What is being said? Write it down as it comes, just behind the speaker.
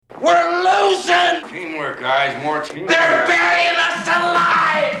We're losing! Teamwork, guys. More teamwork. They're burying us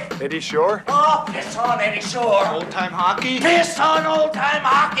alive! Eddie Shore? Oh, piss on Eddie Shore. Old-time hockey? Piss on old-time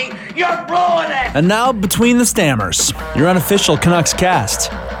hockey. You're blowing it. And now, Between the Stammers, your unofficial Canucks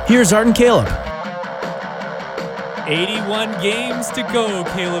cast. Here's Art and Caleb. 81 games to go,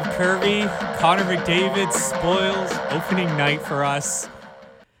 Caleb Kirby. Connor McDavid spoils opening night for us.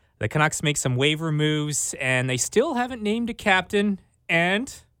 The Canucks make some waiver moves, and they still haven't named a captain.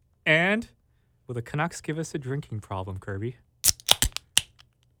 And will the Canucks give us a drinking problem, Kirby?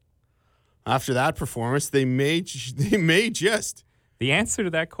 After that performance, they may just. The answer to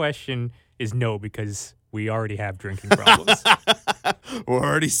that question is no, because we already have drinking problems. We're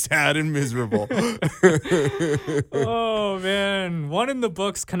already sad and miserable. Oh, man. One in the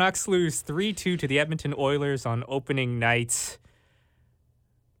books. Canucks lose 3-2 to the Edmonton Oilers on opening night.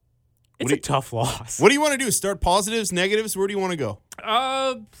 It's a tough loss. What do you want to do? Start positives, negatives? Where do you want to go?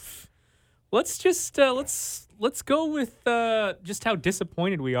 Let's just let's go with just how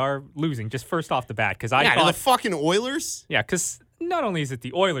disappointed we are losing. Just first off the bat, because I thought the fucking Oilers. Yeah, because not only is it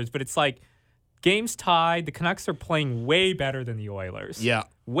the Oilers, but it's like games tied. The Canucks are playing way better than the Oilers. Yeah,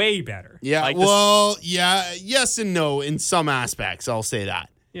 way better. Yeah, like yes and no in some aspects. I'll say that.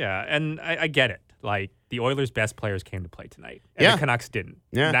 Yeah, and I get it. Like, the Oilers' best players came to play tonight, and the Canucks didn't.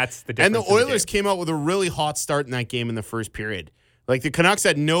 Yeah, and that's the difference. And the Oilers came out with a really hot start in that game in the first period. Like, the Canucks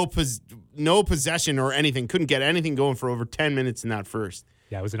had no possession or anything, couldn't get anything going for over 10 minutes in that first.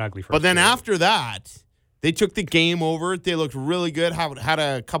 Yeah, it was an ugly first. But then period. after that, they took the game over. They looked really good. Had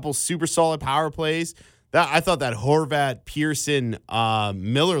a couple super solid power plays. I thought that Horvat, Pearson,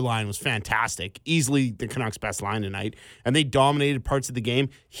 Miller line was fantastic. Easily the Canucks' best line tonight. And they dominated parts of the game.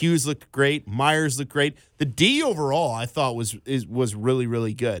 Hughes looked great. Myers looked great. The D overall, I thought, was really,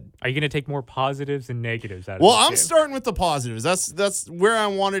 really good. Are you going to take more positives and negatives out of Well, this I'm game? starting with the positives. That's where I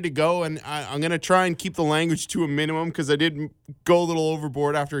wanted to go. And I'm going to try and keep the language to a minimum because I did go a little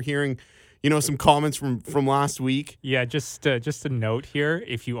overboard after hearing some comments from last week. Yeah, just a note here.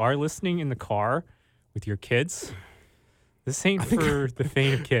 If you are listening in the car with your kids, this ain't for the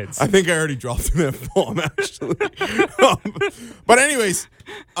faint of kids. I think I already dropped an F-bomb, actually. But anyways,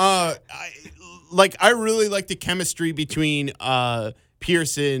 I really like the chemistry between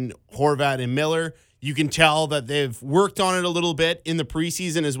Pearson, Horvat, and Miller. You can tell that they've worked on it a little bit in the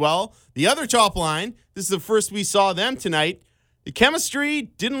preseason as well. The other top line, this is the first we saw them tonight. The chemistry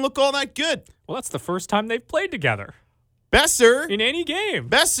didn't look all that good. Well, that's the first time they've played together. Besser. In any game.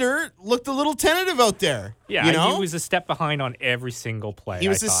 Besser looked a little tentative out there. Yeah, he was a step behind on every single play, He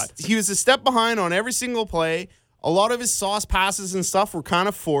was a step behind on every single play. A lot of his sauce passes and stuff were kind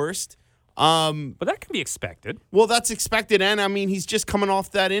of forced. But that can be expected. Well, that's expected, and I mean, he's just coming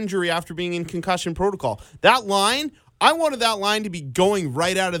off that injury after being in concussion protocol. That line, I wanted that line to be going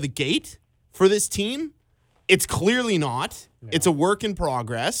right out of the gate for this team. It's clearly not. No. It's a work in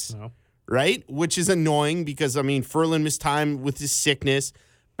progress. No. Right? Which is annoying because, I mean, Ferland missed time with his sickness.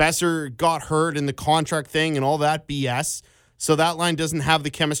 Besser got hurt in the contract thing and all that BS. So that line doesn't have the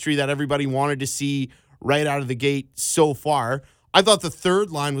chemistry that everybody wanted to see right out of the gate so far. I thought the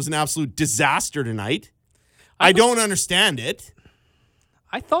third line was an absolute disaster tonight. I don't understand it.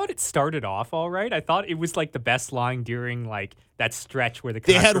 I thought it started off all right. I thought it was like the best line during like that stretch where the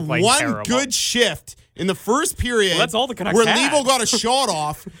They Canucks had were playing one terrible. good shift in the first period. Well, that's all the Canucks where had. Levo got a shot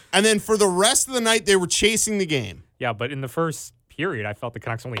off, and then for the rest of the night they were chasing the game. Yeah, but in the first period, I felt the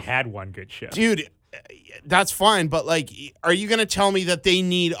Canucks only had one good shift. Dude, that's fine, but like, are you going to tell me that they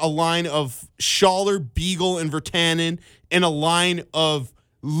need a line of Schaller, Beagle, and Virtanen and a line of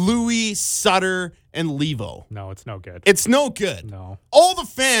Louis, Sutter, and Levo? No, it's no good. It's no good. No. All the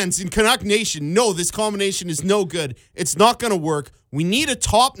fans in Canuck Nation know this combination is no good. It's not going to work. We need a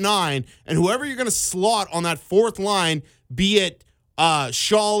top nine, and whoever you're going to slot on that fourth line, be it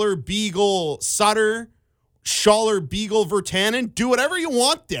Schaller, Beagle, Sutter, Schaller, Beagle, Virtanen, do whatever you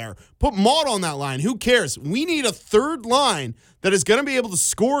want there. Put Mott on that line. Who cares? We need a third line that is going to be able to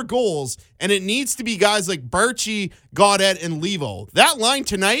score goals, and it needs to be guys like Barchi, Gaudette, and Levo. That line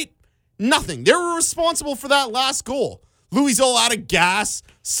tonight, nothing. They were responsible for that last goal. Louis all out of gas.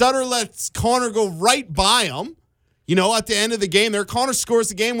 Sutter lets Connor go right by him. You know, at the end of the game there, Connor scores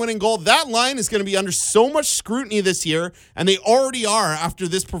the game-winning goal. That line is going to be under so much scrutiny this year, and they already are after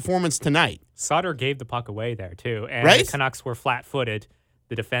this performance tonight. Sutter gave the puck away there, too. And right? The Canucks were flat-footed.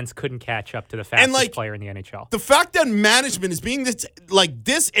 The defense couldn't catch up to the fastest player in the NHL. The fact that management is being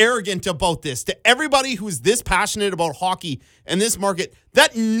this arrogant about this to everybody who's this passionate about hockey and this market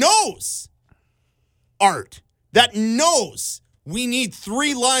that knows Art, that knows We need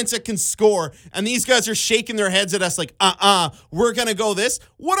 3 lines that can score, and these guys are shaking their heads at us like, we're gonna go this.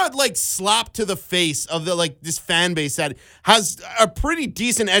 What a slap to the face of this fan base that has a pretty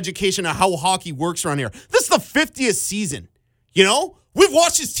decent education of how hockey works around here. This is the 50th season. You know, we've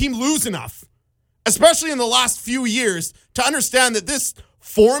watched this team lose enough, especially in the last few years, to understand that this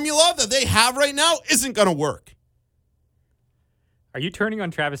formula that they have right now isn't gonna work. Are you turning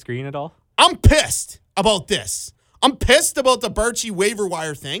on Travis Green at all? I'm pissed about this. I'm pissed about the Baertschi waiver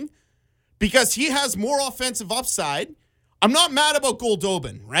wire thing because he has more offensive upside. I'm not mad about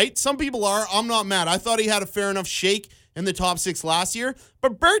Goldobin, right? Some people are. I'm not mad. I thought he had a fair enough shake in the top 6 last year.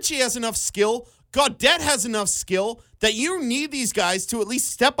 But Baertschi has enough skill. Gaudette has enough skill that you need these guys to at least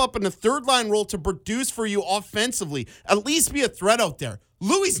step up in the third line role to produce for you offensively. At least be a threat out there.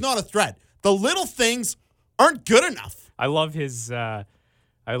 Louis not a threat. The little things aren't good enough. I love his...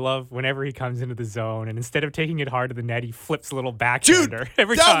 I love whenever he comes into the zone and instead of taking it hard to the net, he flips a little backhander. Dude,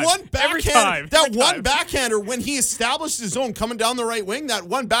 one time. backhander when he established his zone coming down the right wing, that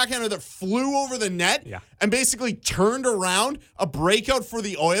one backhander that flew over the net and basically turned around a breakout for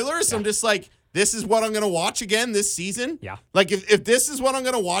the Oilers. Yeah. I'm just like, this is what I'm going to watch again this season. Yeah. Like if this is what I'm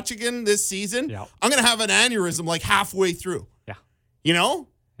going to watch again this season, I'm going to have an aneurysm halfway through. Yeah. You know?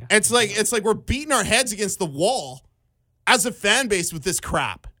 Yeah. It's like we're beating our heads against the wall as a fan base with this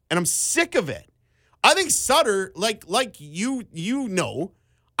crap, and I'm sick of it. I think Sutter, like you know,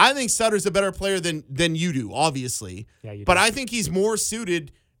 I think Sutter's a better player than you do, obviously. Yeah, you do. But I think he's more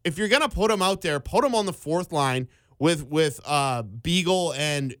suited. If you're gonna put him out there, put him on the 4th line with Beagle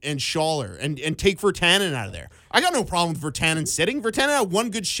and Schaller and take Virtanen out of there. I got no problem with Virtanen sitting. Virtanen had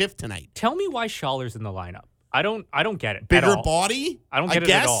one good shift tonight. Tell me why Schaller's in the lineup. I don't get it. Bigger body? I don't get it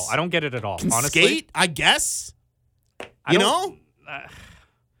at all. I don't get it at all. Can honestly. Skate, I guess. You know?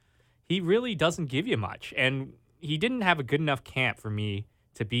 He really doesn't give you much, and he didn't have a good enough camp for me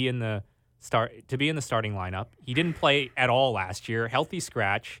to be in the starting lineup. He didn't play at all last year. Healthy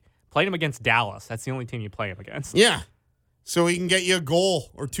scratch. Played him against Dallas. That's the only team you play him against. Yeah. So he can get you a goal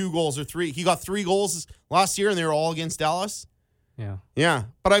or 2 goals or 3. He got 3 goals last year, and they were all against Dallas. Yeah. Yeah.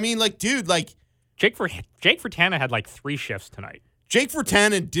 But I mean, dude, Jake Virtanen had 3 shifts tonight. Jake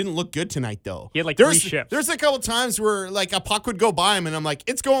Virtanen didn't look good tonight, though. He had 3 shifts. There's a couple times where a puck would go by him, and I'm like,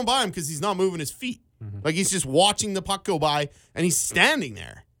 it's going by him because he's not moving his feet. Mm-hmm. He's just watching the puck go by, and he's standing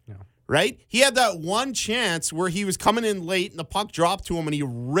there. Yeah. Right? He had that one chance where he was coming in late, and the puck dropped to him, and he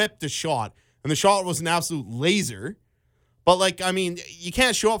ripped a shot. And the shot was an absolute laser. But, you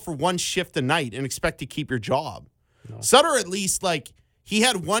can't show up for one shift a night and expect to keep your job. No. Sutter, at least, he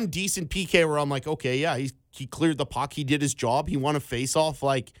had one decent PK where I'm like, okay, yeah, he cleared the puck. He did his job. He won a face-off.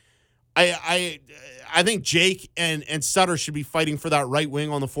 I think Jake and Sutter should be fighting for that right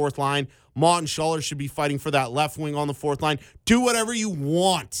wing on the 4th line. Mott and Schaller should be fighting for that left wing on the 4th line. Do whatever you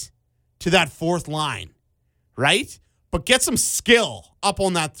want to that 4th line, right? But get some skill up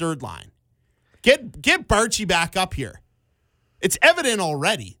on that 3rd line. Get Baertschi back up here. It's evident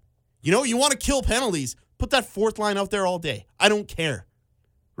already. You know, you want to kill penalties. Put that 4th line out there all day. I don't care.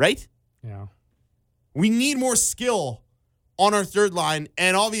 Right? Yeah. We need more skill on our 3rd line.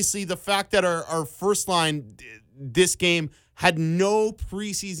 And obviously the fact that our 1st line this game had no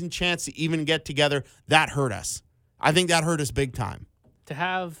preseason chance to even get together, that hurt us. I think that hurt us big time. To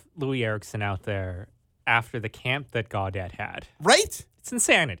have Louis Eriksson out there after the camp that Gaudette had. Right? It's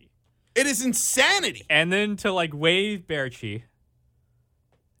insanity. It is insanity. And then to waive Baertschi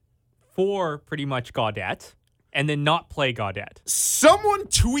for pretty much Gaudette. And then not play Gaudette. Someone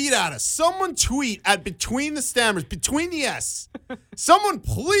tweet at us. Someone tweet at Between the Stammers, Between the S. Someone,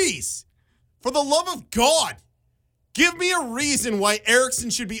 please, for the love of God, give me a reason why Eriksson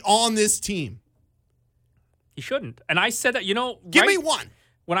should be on this team. He shouldn't. And I said that, give me one.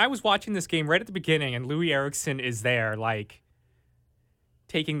 When I was watching this game right at the beginning and Louis Eriksson is there,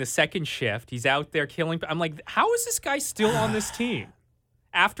 taking the 2nd shift, he's out there killing. I'm like, how is this guy still on this team?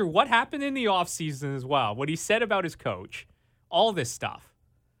 After what happened in the offseason as well, what he said about his coach, all this stuff.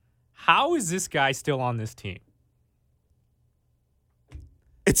 How is this guy still on this team?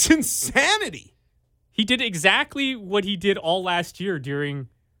 It's insanity. He did exactly what he did all last year during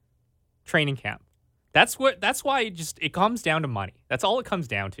training camp. That's why it comes down to money. That's all it comes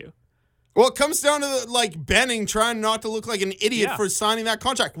down to. Well, it comes down to Benning trying not to look like an idiot for signing that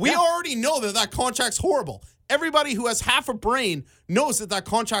contract. We already know that contract's horrible. Everybody who has half a brain knows that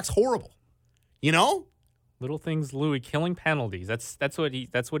contract's horrible. You know? Little things, Louis, killing penalties. That's what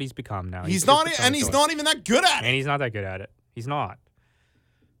he's become now. He's not even that good at it. And he's not that good at it. He's not.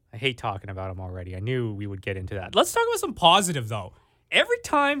 I hate talking about him already. I knew we would get into that. Let's talk about some positive though. Every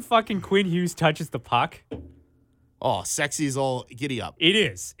time fucking Quinn Hughes touches the puck, Oh, sexy is all giddy up. It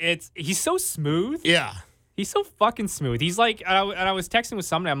is. He's so smooth. Yeah. He's so fucking smooth. He's like, and I was texting with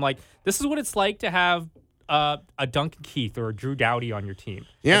somebody. I'm like, this is what it's like to have a Duncan Keith or a Drew Doughty on your team.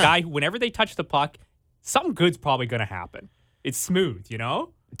 Yeah. A guy who, whenever they touch the puck, something good's probably going to happen. It's smooth, you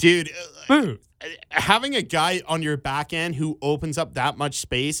know? Dude, Smooth. having a guy on your back end who opens up that much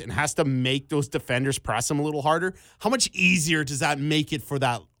space and has to make those defenders press him a little harder, how much easier does that make it for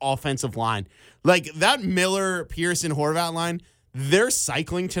that offensive line? Like that Miller, Pearson, Horvat line, their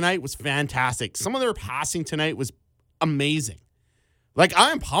cycling tonight was fantastic. Some of their passing tonight was amazing. Like,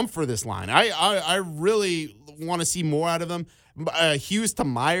 I'm pumped for this line. I really want to see more out of them. Hughes to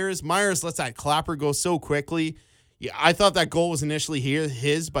Myers. Myers lets that clapper go so quickly. Yeah, I thought that goal was initially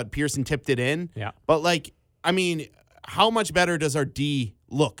his, but Pearson tipped it in. Yeah. But, like, I mean, how much better does our D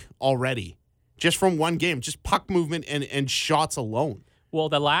look already? Just from one game, just puck movement and shots alone. Well,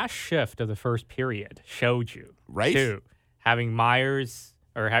 the last shift of the first period showed you, Right? too, having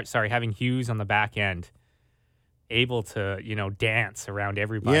having Hughes on the back end, able to, dance around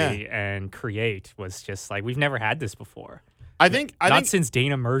everybody and create was just like, we've never had this before. I think Since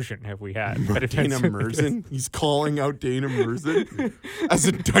Dana Mergen have we had. Dana Merzen. He's calling out Dana Merzen as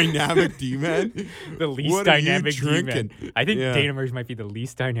a dynamic D-man. The least What are you dynamic D-man. drinking? I think Yeah. Dana Mergen might be the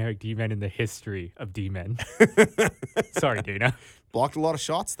least dynamic D-man in the history of D-men. Sorry, Dana. Blocked a lot of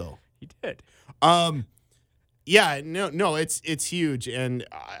shots though. He did. Yeah, no, it's huge, and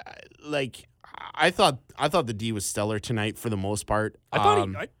I thought the D was stellar tonight for the most part.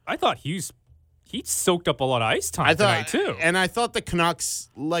 I thought Hughes, he soaked up a lot of ice time tonight too. And I thought the Canucks,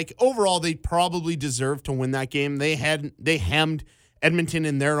 like overall, they probably deserved to win that game. They hemmed Edmonton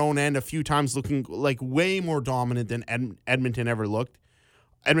in their own end a few times, looking like way more dominant than Edmonton ever looked.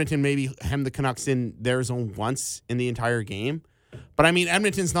 Edmonton maybe hemmed the Canucks in their zone once in the entire game. But, I mean,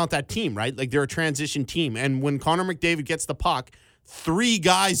 Edmonton's not that team, right? Like, they're a transition team. And when Connor McDavid gets the puck, 3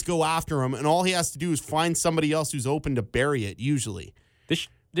 guys go after him, and all he has to do is find somebody else who's open to bury it, usually. This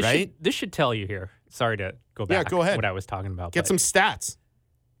right? should tell you here. Sorry to go back. Yeah, go ahead. What I was talking about. Get some stats.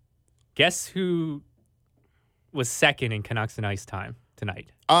 Guess who was second in Canucks and Ice time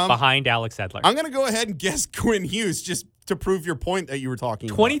tonight? Behind Alex Edler. I'm going to go ahead and guess Quinn Hughes just to prove your point that you were talking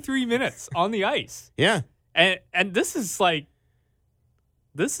 23 minutes on the ice. Yeah. And this is like,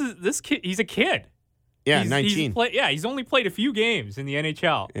 this kid, he's a kid. Yeah, 19. He's only played a few games in the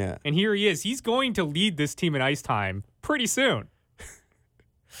NHL. Yeah. And here he is. He's going to lead this team in ice time pretty soon.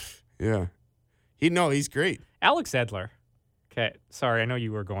 Yeah. He's great. Alex Edler. Okay, sorry, I know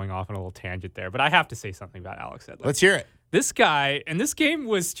you were going off on a little tangent there, but I have to say something about Alex Edler. Let's hear it. This guy, and this game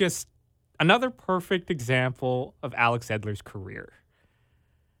was just another perfect example of Alex Edler's career.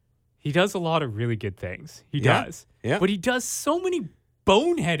 He does a lot of really good things. He does. Yeah. But he does so many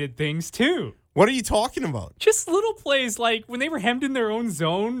boneheaded things too. What are you talking about? Just little plays like when they were hemmed in their own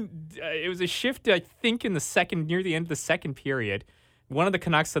zone. It was a shift, I think, near the end of the second period. One of the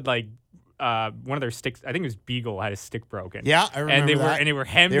Canucks had one of their sticks. I think it was Beagle had his stick broken. Yeah, I remember that. And they were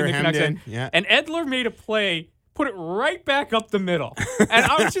hemmed in the Canucks end. Yeah. And Edler made a play, put it right back up the middle. And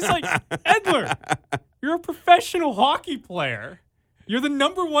I was just like, Edler, you're a professional hockey player. You're the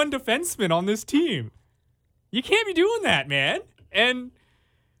number 1 defenseman on this team. You can't be doing that, man. And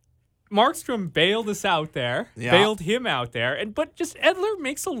Markstrom bailed him out there. But just Edler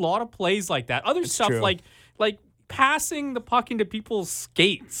makes a lot of plays like that. Other stuff true. like passing the puck into people's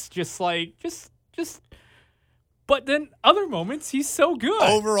skates. But then other moments, he's so good.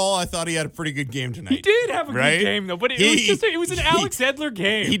 Overall, I thought he had a pretty good game tonight. He did have a right? good game, though. But it was an Alex Edler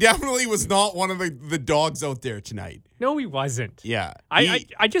game. He definitely was not one of the dogs out there tonight. No, he wasn't. Yeah.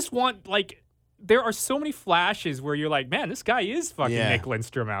 I just want, there are so many flashes where you're like, man, this guy is fucking Nick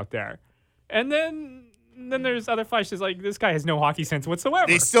Lindstrom out there. And then there's other flashes like this guy has no hockey sense whatsoever.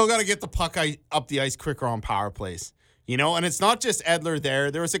 They still got to get the puck up the ice quicker on power plays. And it's not just Edler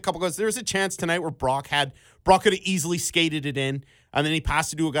there. There was a couple guys. There was a chance tonight where Brock could have easily skated it in, and then he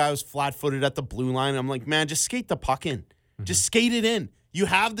passed it to a guy who was flat-footed at the blue line. I'm like, man, just skate the puck in. Mm-hmm. Just skate it in. You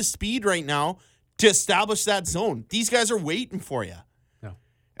have the speed right now to establish that zone. These guys are waiting for you. No.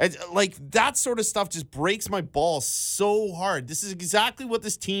 That sort of stuff just breaks my balls so hard. This is exactly what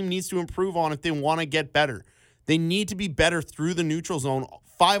this team needs to improve on if they want to get better. They need to be better through the neutral zone,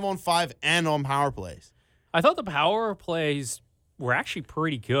 5-on-5 and on power plays. I thought the power plays were actually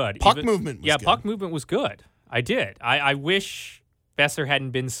pretty good. Puck movement was good. Puck movement was good. I did. I wish Besser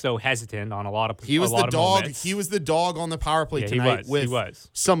hadn't been so hesitant on a lot of He was the dog. Moments. He was the dog on the power play tonight he was.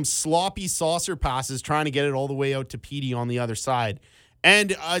 Some sloppy saucer passes trying to get it all the way out to Petey on the other side.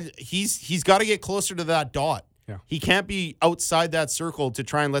 And he's got to get closer to that dot. Yeah. He can't be outside that circle to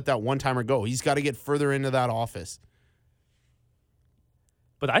try and let that one-timer go. He's got to get further into that office.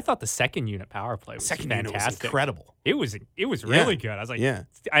 But I thought the second unit power play was Second fantastic. unit was incredible. It was really good. I was like, Yeah.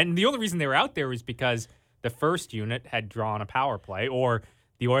 And the only reason they were out there was because the first unit had drawn a power play, or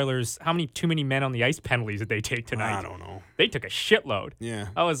the Oilers. Too many men on the ice penalties did they take tonight? I don't know. They took a shitload. Yeah.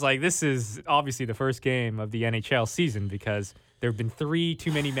 I was like, this is obviously the first game of the NHL season because there have been 3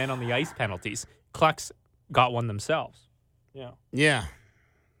 too many men on the ice penalties. Clucks got one themselves. Yeah. Yeah.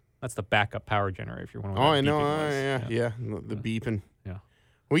 That's the backup power generator if you're wondering. Oh, what I that know. beeping was. Yeah. The beeping. Yeah.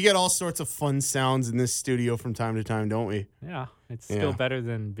 We get all sorts of fun sounds in this studio from time to time, don't we? Yeah. It's Yeah. still better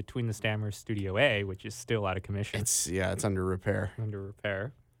than Between the Stammers Studio A, which is still out of commission. It's under repair. Under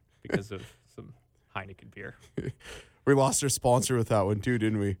repair because of some Heineken beer. We lost our sponsor with that one too,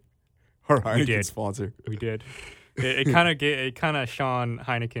 didn't we? Our Heineken did. sponsor. We did. It kind of shone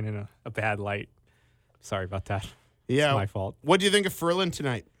Heineken in a bad light. Sorry about that. Yeah. It's my fault. What do you think of Ferland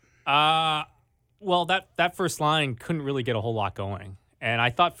tonight? Well, that first line couldn't really get a whole lot going. And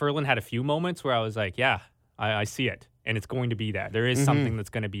I thought Ferland had a few moments where I was like, yeah, I see it. And it's going to be there. There is something that's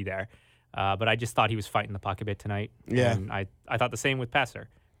going to be there. But I just thought he was fighting the puck a bit tonight. Yeah. And I thought the same with Besser.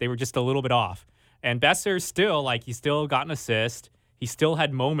 They were just a little bit off. And Besser still, he still got an assist. He still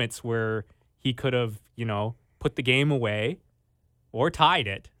had moments where he could have, put the game away or tied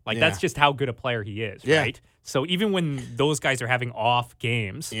it. That's just how good a player he is, Yeah. right? So even when those guys are having off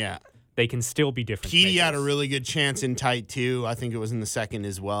games, Yeah. they can still be different. Petey had a makers. really good chance in tight too. I think it was in the second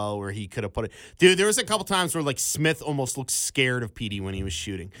as well where he could have put it. Dude, there was a couple times where Smith almost looked scared of Petey when he was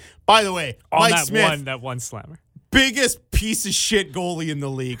shooting. By the way, on Mike that Smith, that one slammer. biggest piece of shit goalie in the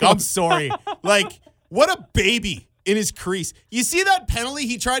league. I'm sorry. What a baby in his crease. You see that penalty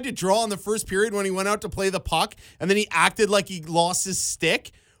he tried to draw in the first period when he went out to play the puck and then he acted like he lost his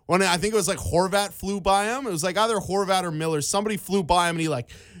stick? When I think it was Horvat flew by him. It was either Horvat or Miller. Somebody flew by him and he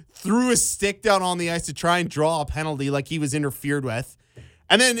threw his stick down on the ice to try and draw a penalty like he was interfered with.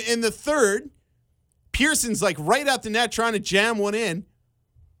 And then in the third, Pearson's right at the net trying to jam one in.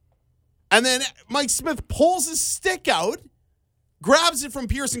 And then Mike Smith pulls his stick out, grabs it from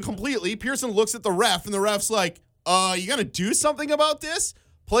Pearson completely. Pearson looks at the ref, and the ref's like, you going to do something about this?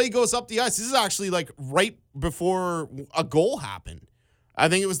 Play goes up the ice. This is actually right before a goal happened. I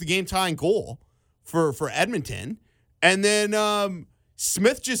think it was the game-tying goal for Edmonton. And then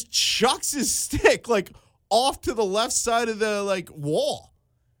Smith just chucks his stick off to the left side of the wall.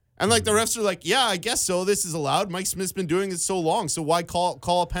 And the refs are like, yeah, I guess so. This is allowed. Mike Smith's been doing it so long, so why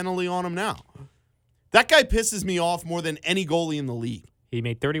call a penalty on him now? That guy pisses me off more than any goalie in the league. He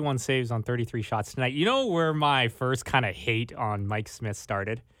made 31 saves on 33 shots tonight. You know where my first kind of hate on Mike Smith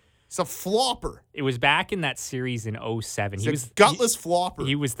started? He's a flopper. It was back in that series in 07. He's a gutless flopper.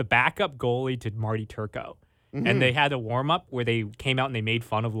 He was the backup goalie to Marty Turco. Mm-hmm. And they had a warm-up where they came out and they made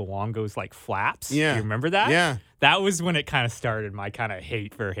fun of Luongo's flaps. Yeah. You remember that? Yeah. That was when it kind of started, my kind of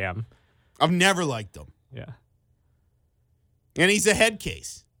hate for him. I've never liked him. Yeah. And he's a head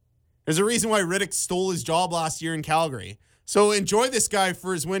case. There's a reason why Riddick stole his job last year in Calgary. So enjoy this guy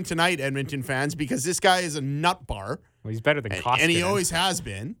for his win tonight, Edmonton fans, because this guy is a nut bar. Well, he's better than Koskinen. And he always has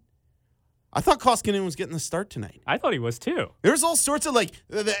been. I thought Koskinen was getting the start tonight. I thought he was too. There's all sorts of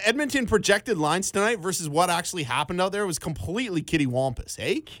the Edmonton projected lines tonight versus what actually happened out there was completely kittywampus,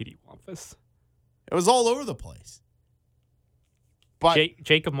 hey? Kittywampus. It was all over the place. But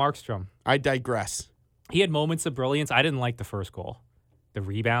Jacob Markstrom. I digress. He had moments of brilliance. I didn't like the first goal. The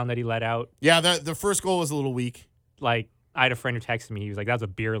rebound that he let out. Yeah, the first goal was a little weak. I had a friend who texted me. He was like, "That's a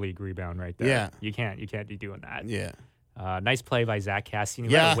beer league rebound right there. Yeah. You can't be doing that." Yeah. Nice play by Zach Cassian.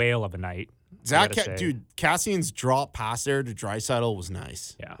 He had a whale of a night. Cassian's drop pass there to Draisaitl was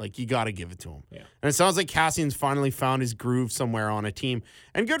nice. Yeah. You got to give it to him. Yeah. And it sounds like Cassian's finally found his groove somewhere on a team.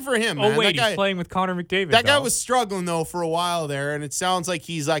 And good for him, man. Oh, wait, he's playing with Connor McDavid. That guy was struggling, though, for a while there. And it sounds like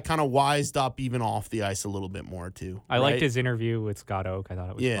he's kind of wised up even off the ice a little bit more, too. I liked his interview with Scott Oak. I thought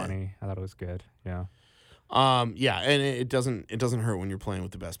it was funny. I thought it was good. Yeah. And it doesn't hurt when you're playing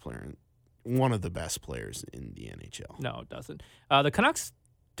with the best player, one of the best players in the NHL. No, it doesn't. The Canucks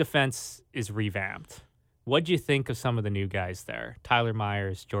defense is revamped. What'd you think of some of the new guys there? Tyler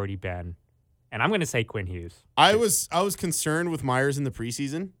Myers, Jordy Ben, and I'm going to say Quinn Hughes. I was concerned with Myers in the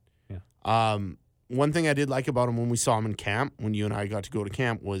preseason. Yeah. One thing I did like about him when we saw him in camp, when you and I got to go to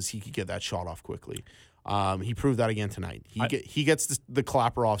camp, was he could get that shot off quickly. He proved that again tonight. He gets the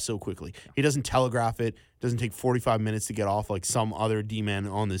clapper off so quickly. He doesn't telegraph it. Doesn't take 45 minutes to get off like some other D-men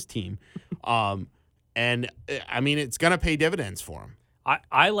on this team. And I mean, it's gonna pay dividends for him.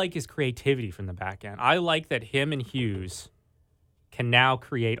 I like his creativity from the back end. I like that him and Hughes can now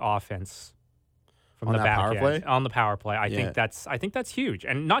create offense from on the that back power end play? on the power play. I think that's huge,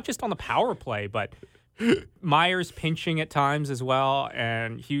 and not just on the power play, but Myers pinching at times as well,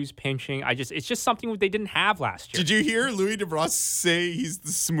 and Hughes pinching. It's just something they didn't have last year. Did you hear Louis DeBrusk say he's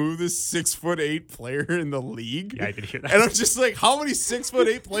the smoothest 6'8" player in the league? Yeah, I did hear that. And I'm just like, how many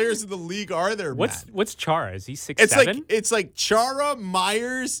 6'8" players in the league are there? What's Chara? Is he 6'7"? It's like Chara,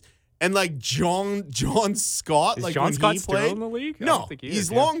 Myers, and like John Scott. Is like John when Scott he still played. in the league? I No, don't think he he's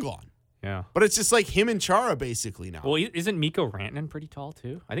is, yeah. long gone. Yeah. But it's just like him and Chara basically now. Well, isn't Mikko Rantanen pretty tall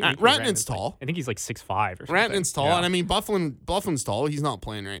too? I think Mikko Rantanen's like- tall. I think he's like 6'5" or something. Rantanen's tall, Yeah. and I mean Bufflin's tall. He's not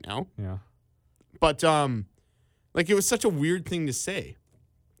playing right now. Yeah. But like it was such a weird thing to say.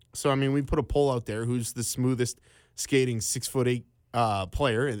 So I mean, we put a poll out there: who's the smoothest skating 6'8"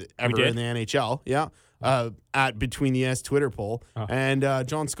 player ever in the NHL? Yeah, at Between the S Twitter poll, and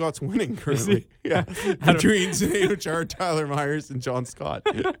John Scott's winning currently. Yeah, between Zdeno Chara, Tyler Myers, and John Scott.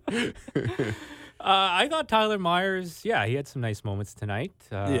 I thought Tyler Myers, he had some nice moments tonight.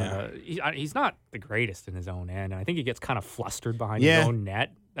 He's not the greatest in his own end, and I think he gets kind of flustered behind his own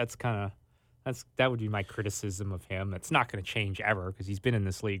net. That would be my criticism of him. It's not going to change ever because he's been in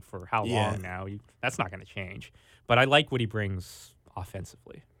this league for how long now? That's not going to change. But I like what he brings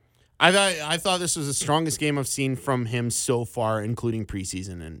offensively. I thought this was the strongest game I've seen from him so far, including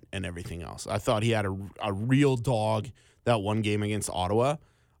preseason and everything else. I thought he had a real dog that one game against Ottawa.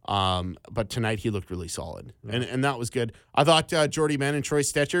 But tonight he looked really solid, and that was good. I thought Jordy Mann and Troy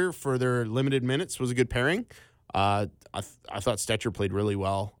Stecher for their limited minutes was a good pairing. I thought Stecher played really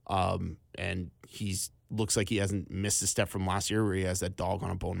well, and looks like he hasn't missed a step from last year where he has that dog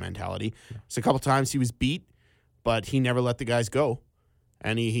on a bone mentality. So a couple times he was beat, but he never let the guys go,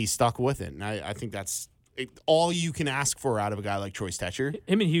 and he stuck with it. And I think that's all you can ask for out of a guy like Troy Stecher.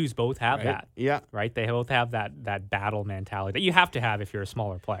 Him and Hughes both have that. Yeah. Right? They both have that battle mentality that you have to have if you're a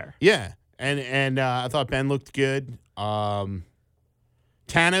smaller player. Yeah. And I thought Ben looked good. Tanev,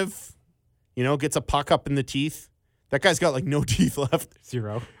 gets a puck up in the teeth. That guy's got like no teeth left.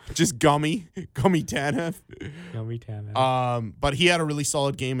 Zero. Just gummy Tanev. Gummy Tanev. But he had a really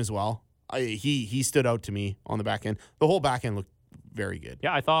solid game as well. He stood out to me on the back end. The whole back end looked very good.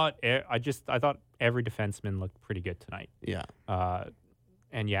 Yeah, I thought every defenseman looked pretty good tonight. Yeah.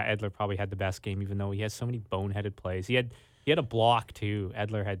 And Edler probably had the best game, even though he has so many boneheaded plays. He had a block too.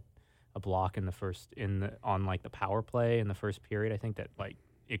 Edler had a block on the power play in the first period. I think that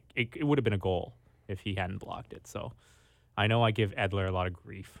it would have been a goal if he hadn't blocked it. So I know I give Edler a lot of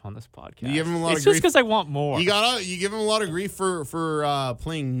grief on this podcast. You give him a lot it's of just grief because I want more. You give him a lot of grief for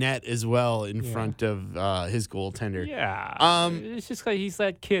playing net as well in front of his goaltender. Yeah. It's just like he's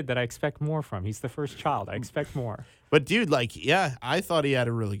that kid that I expect more from. He's the first child. I expect more. But dude, I thought he had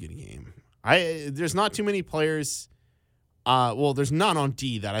a really good game. There's not too many players. There's none on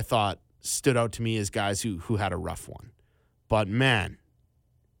D that I thought stood out to me as guys who had a rough one. But man,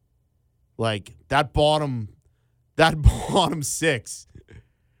 that bottom six,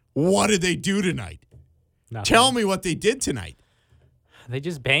 what did they do tonight? Nothing. Tell me what they did tonight. They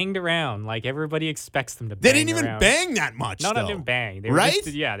just banged around like everybody expects them to bang. They didn't even around. bang that much. None though. of them bang. They right?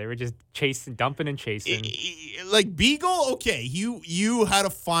 They were just chasing, dumping and chasing. Like Beagle, okay, you had a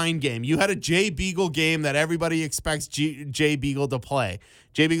fine game. You had a Jay Beagle game that everybody expects Jay Beagle to play.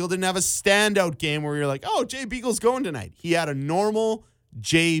 Jay Beagle didn't have a standout game where you're like, oh, Jay Beagle's going tonight. He had a normal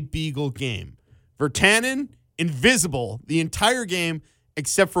Jay Beagle game. Virtanen, invisible the entire game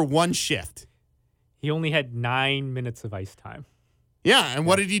except for one shift. He only had 9 minutes of ice time. Yeah, and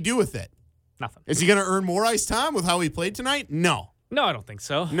what did he do with it? Nothing. Is he going to earn more ice time with how he played tonight? No. No, I don't think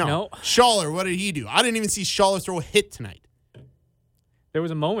so. No. Schaller, what did he do? I didn't even see Schaller throw a hit tonight. There was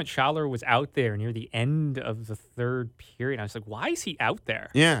a moment Schaller was out there near the end of the third period. I was like, why is he out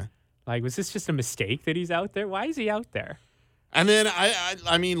there? Yeah. Was this just a mistake that he's out there? Why is he out there? And then,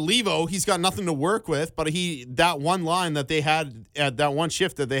 I mean, Levo, he's got nothing to work with, but that one line that they had, that one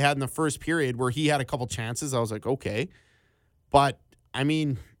shift that they had in the first period where he had a couple chances, I was like, okay. But, I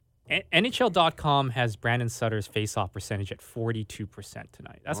mean... NHL.com has Brandon Sutter's face-off percentage at 42%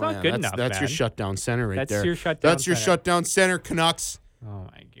 tonight. That's not good enough, That's man. your shutdown center right there. That's your shutdown That's your shutdown center, Canucks. Oh,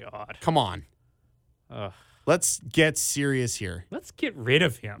 my God. Come on. Ugh. Let's get serious here. Let's get rid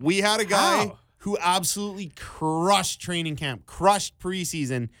of him. We had a guy... How? Who absolutely crushed training camp, crushed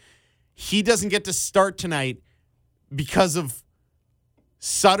preseason. He doesn't get to start tonight because of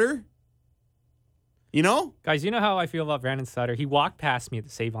Sutter. You know? Guys, you know how I feel about Brandon Sutter? He walked past me at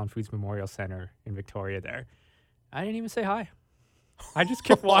the Save on Foods Memorial Center in Victoria there. I didn't even say hi. I just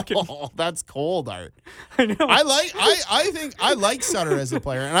kept walking. Oh, that's cold, Art. I know. I think I like Sutter as a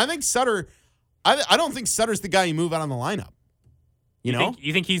player, and I think Sutter. I don't think Sutter's the guy you move out on the lineup. You know?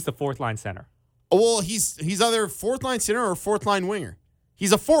 You think he's the fourth line center? Well, he's either fourth line center or fourth line winger.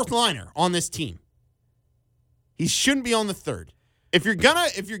 He's a fourth liner on this team. He shouldn't be on the third. If you're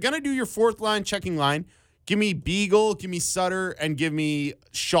gonna do your fourth line, checking line, give me Beagle, give me Sutter, and give me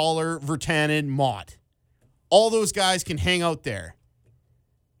Schaller, Virtanen, Mott. All those guys can hang out there.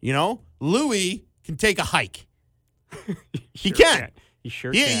 You know, Louis can take a hike. He can. He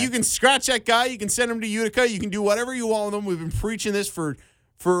sure Yeah, can. you can scratch that guy. You can send him to Utica. You can do whatever you want with him. We've been preaching this for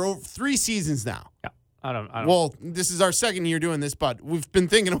over 3 seasons now. Yeah. I don't. Well, this is our second year doing this, but we've been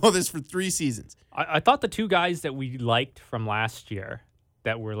thinking about this for 3 seasons. I thought the two guys that we liked from last year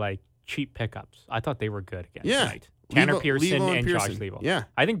that were like cheap pickups, I thought they were good again tonight. Tanner Pearson and Josh Leivo. Yeah.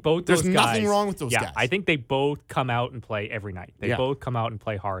 I think both There's those guys. nothing wrong with those guys. I think they both come out and play every night. They Yeah. both come out and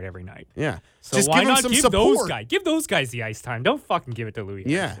play hard every night. Yeah. So Just why give him not some give support. those guys? Give those guys the ice time. Don't fucking give it to Louis.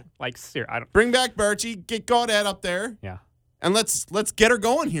 Yeah. Anderson. Like, seriously, I don't. Bring back Barchi, get Gaudette up there, Yeah. and let's get her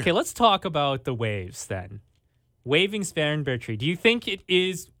going here. Okay, let's talk about the waves then. Waiving Sven Bertrand. Do you think it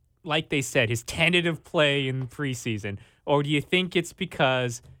is, like they said, his tentative play in preseason? Or do you think it's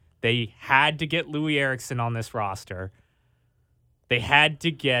because they had to get Louis Eriksson on this roster? They had to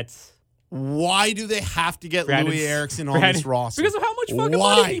get Why do they have to get Brandon- Louis Eriksson on this roster? Because of how much fucking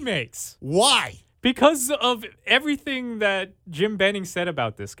Why? money he makes. Why? Because of everything that Jim Benning said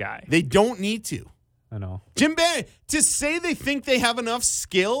about this guy. They don't need to. I know. Jim Benning, to say they think they have enough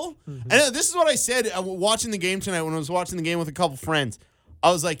skill, and this is what I said watching the game tonight when I was watching the game with a couple friends.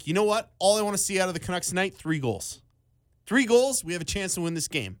 I was like, you know what? All I want to see out of the Canucks tonight, 3 goals. 3 goals, we have a chance to win this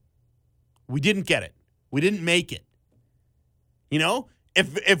game. We didn't get it. We didn't make it. You know?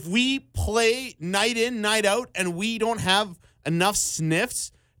 If we play night in, night out, and we don't have enough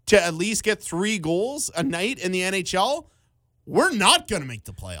sniffs to at least get 3 goals a night in the NHL, we're not going to make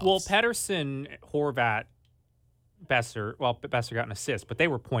the playoffs. Well, Pettersson, Horvat, Besser got an assist, but they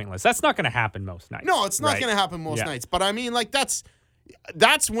were pointless. That's not going to happen most nights. No, it's not right? going to happen most Yeah. nights. But I mean, like that's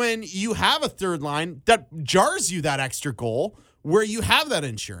when you have a third line that jars you that extra goal where you have that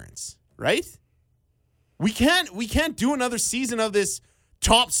insurance, right? We can't do another season of this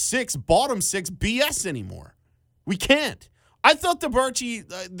top 6, bottom 6 BS anymore. We can't. I thought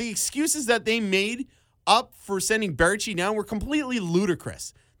the excuses that they made up for sending Barchi down were completely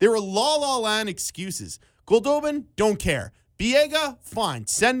ludicrous. They were la land excuses. Goldobin, don't care. Biega, fine.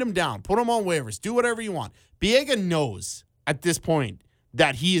 Send him down. Put him on waivers. Do whatever you want. Biega knows at this point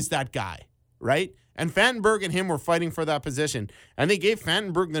that he is that guy, right? And Fantenberg and him were fighting for that position. And they gave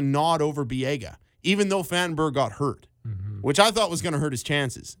Fantenberg the nod over Biega, even though Fantenberg got hurt, which I thought was going to hurt his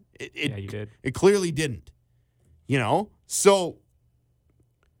chances. Yeah, you did. It clearly didn't. You know? So,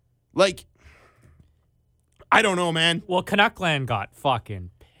 like, I don't know, man. Well, Canuckland got fucking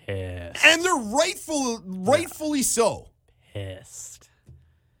pissed. And they're rightfully so. Pissed.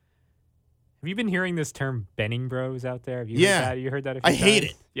 Have you been hearing this term Benning Bros out there? Have you Yeah. heard that? You heard that? A few I hate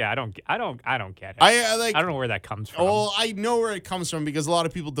times? it. Yeah, I don't get it. I like. I don't know where that comes from. Oh, I know where it comes from because a lot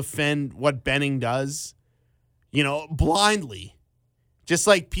of people defend what Benning does, you know, blindly. Just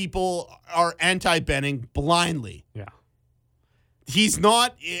like people are anti-Benning blindly. Yeah. He's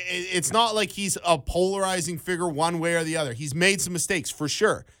not, it's not like he's a polarizing figure one way or the other. He's made some mistakes, for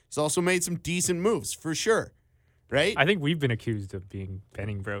sure. He's also made some decent moves, for sure. Right? I think we've been accused of being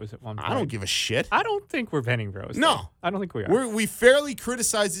Benning Bros at one point. I don't give a shit. I don't think we're Benning Bros. No. though. I don't think we are. We fairly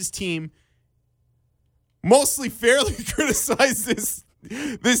criticize this team. Mostly fairly criticize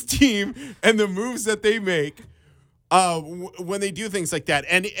this team and the moves that they make when they do things like that.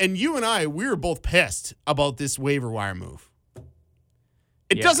 And you and I, we were both pissed about this waiver wire move.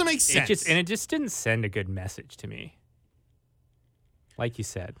 It Yeah. doesn't make sense. It just didn't send a good message to me. Like you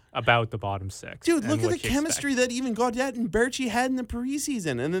said, about the bottom 6. Dude, and look at what the you chemistry that even Gaudette and Berchi had in the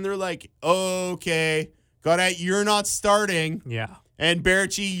preseason. And then they're like, okay, Gaudette, you're not starting. expect. Yeah. And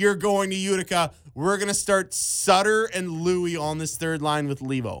Berchi, you're going to Utica. We're going to start Sutter and Louis on this third line with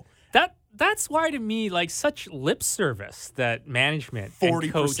Leivo. That's why, to me, like, such lip service that management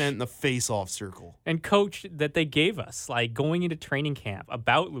 40% in the face-off circle. and coach that they gave us, like, going into training camp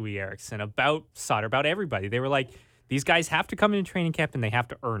about Louis Eriksson, about Sutter, about everybody. They were like, these guys have to come into training camp and they have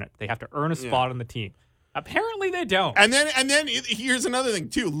to earn it. They have to earn a spot on the team. Apparently they don't. And then here's another thing,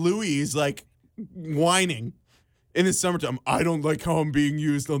 too. Louis is, like, whining in the summertime. I don't like how I'm being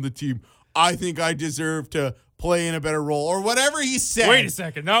used on the team. I think I deserve to play in a better role, or whatever he said. Wait a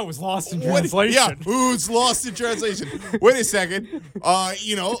second. That was lost in What- translation. Yeah, ooh, it's lost in translation. Wait a second.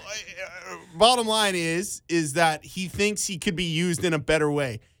 Bottom line is that he thinks he could be used in a better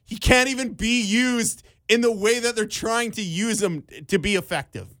way. He can't even be used in the way that they're trying to use him to be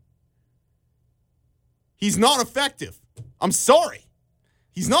effective. He's not effective. I'm sorry.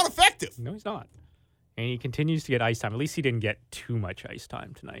 He's not effective. No, he's not. And he continues to get ice time. At least he didn't get too much ice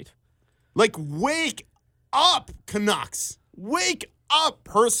time tonight. Like, wake up, Canucks. Wake up,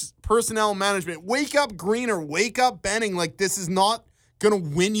 personnel management. Wake up, Greener. Wake up, Benning. Like, this is not going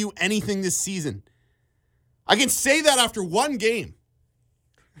to win you anything this season. I can say that after one game.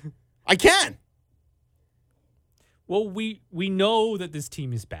 I can. Well, we know that this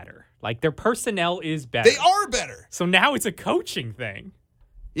team is better. Like, their personnel is better. They are better. So now it's a coaching thing.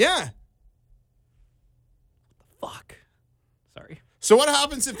 Yeah. Fuck. Sorry. So what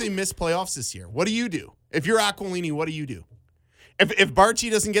happens if they miss playoffs this year? What do you do? If you're Aquilini, what do you do? If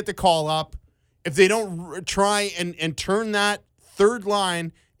Barchi doesn't get the call up, if they don't try and turn that third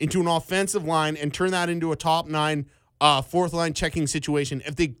line into an offensive line and turn that into a top 9 fourth line checking situation,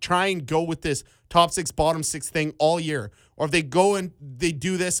 if they try and go with this top 6, bottom 6 thing all year, or if they go and they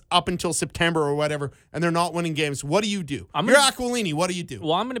do this up until September or whatever, and they're not winning games, what do you do? You're Aquilini. What do you do?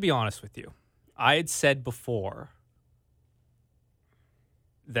 Well, I'm going to be honest with you. I had said before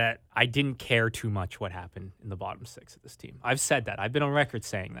that I didn't care too much what happened in the bottom 6 of this team. I've said that. I've been on record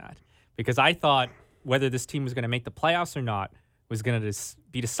saying that because I thought whether this team was going to make the playoffs or not was going to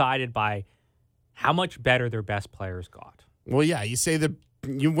be decided by how much better their best players got. Well, yeah,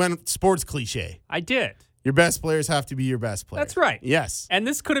 you went sports cliche. I did. Your best players have to be your best players. That's right. Yes. And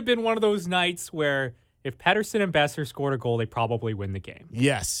this could have been one of those nights where if Pettersson and Besser scored a goal, they probably win the game.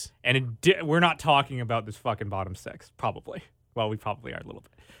 Yes. And we're not talking about this fucking bottom 6, probably. Well, we probably are a little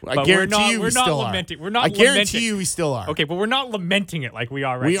bit. I guarantee you we still are. We're not I lamenting. guarantee you we still are. Okay, but we're not lamenting it like we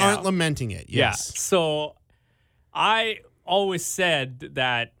are right now. We aren't lamenting it, yes. Yeah. So I always said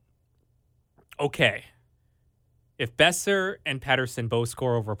that, okay, if Besser and Pettersson both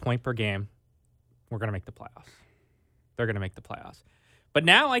score over a point per game, we're going to make the playoffs. They're going to make the playoffs. But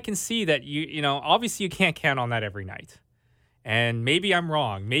now I can see that, you know, obviously you can't count on that every night. And maybe I'm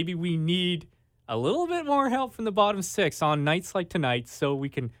wrong. Maybe we need a little bit more help from the bottom 6 on nights like tonight so we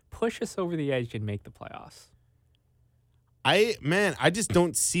can push us over the edge and make the playoffs. I just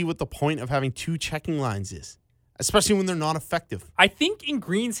don't see what the point of having 2 checking lines is, especially when they're not effective. I think in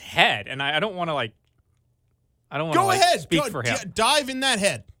Green's head, and I don't want to Go ahead. speak for him. Dive in that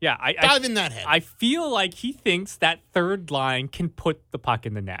head. Yeah, Dive in that head. I feel like he thinks that third line can put the puck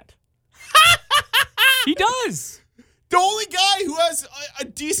in the net. He does. The only guy who has a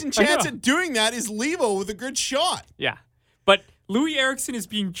decent chance at doing that is Levo with a good shot. Yeah. But Louis Eriksson is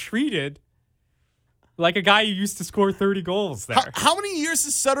being treated like a guy who used to score 30 goals there. How many years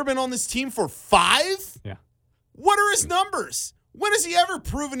has Sutter been on this team for? 5? Yeah. What are his numbers? When has he ever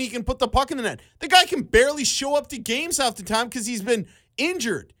proven he can put the puck in the net? The guy can barely show up to games half the time because he's been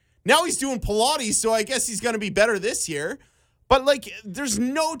injured. Now he's doing Pilates, so I guess he's going to be better this year. But, like, there's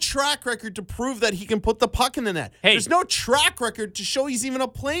no track record to prove that he can put the puck in the net. Hey. There's no track record to show he's even a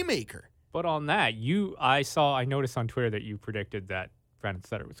playmaker. But on that, I noticed on Twitter that you predicted that Brandon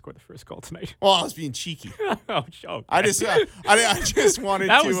Sutter would score the first goal tonight. Well, I was being cheeky. Oh, okay. I just wanted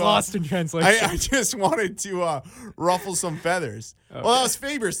that to... was lost in translation. I just wanted to ruffle some feathers. Okay. Well, that was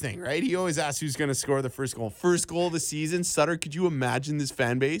Faber's thing, right? He always asks who's going to score the first goal. First goal of the season, Sutter. Could you imagine this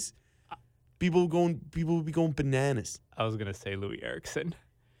fan base? People would be going bananas. I was going to say Louis Eriksson.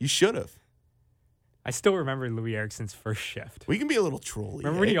 You should have. I still remember Louis Eriksson's first shift. We can be a little trolly.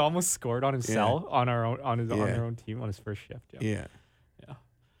 Remember when he almost scored on himself on their own team on his first shift? Yeah.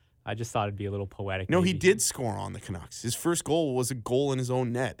 I just thought it'd be a little poetic. No, maybe. he did score on the Canucks. His first goal was a goal in his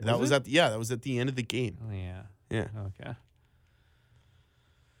own net. That was at the end of the game. Oh yeah. Yeah. Okay.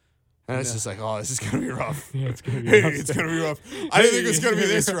 And it's just like, oh, this is gonna be rough. Yeah, it's gonna be rough. It's gonna be rough. I didn't think it was gonna be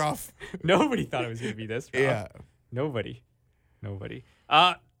this rough. Nobody thought it was gonna be this rough. Yeah. Nobody.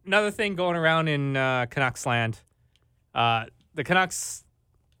 Another thing going around in Canucks land. The Canucks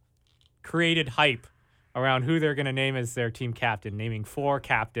created hype around who they're going to name as their team captain, naming 4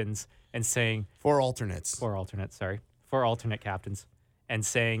 captains and saying... 4 alternates, sorry. 4 alternate captains and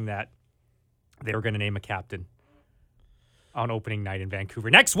saying that they were going to name a captain on opening night in Vancouver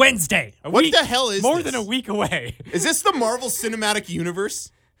next Wednesday. What the hell is more this? than a week away. Is this the Marvel Cinematic Universe?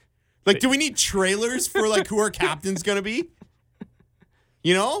 Like, do we need trailers for, like, who our captain's going to be?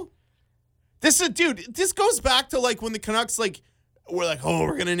 You know? This goes back to, like, when the Canucks, like, were like, oh,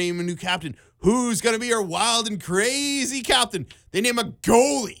 we're going to name a new captain. Who's going to be our wild and crazy captain? They name a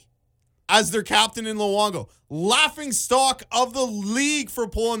goalie as their captain in Luongo. Laughing stock of the league for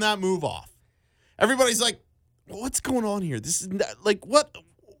pulling that move off. Everybody's like, what's going on here? This is like, what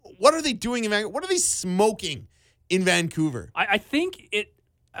are they doing in Vancouver? What are they smoking in Vancouver? I think it,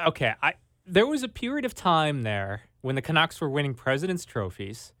 okay, there was a period of time there when the Canucks were winning President's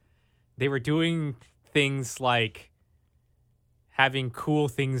trophies. They were doing things like having cool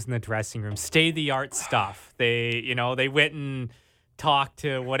things in the dressing room, state-of-the-art stuff. They went and talk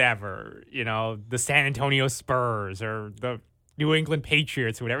to whatever, the San Antonio Spurs or the New England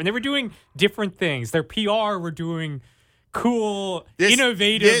Patriots or whatever. And they were doing different things. Their PR were doing cool,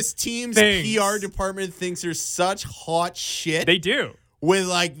 innovative This team's things. PR department thinks they're such hot shit. They do. With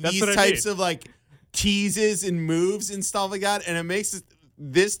like That's these what I types mean. of like teases and moves and stuff like that. And it makes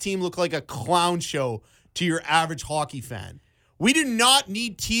this team look like a clown show to your average hockey fan. We do not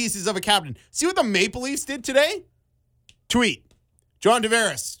need teases of a captain. See what the Maple Leafs did today? Tweet. John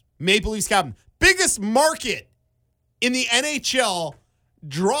Tavares, Maple Leafs captain. Biggest market in the NHL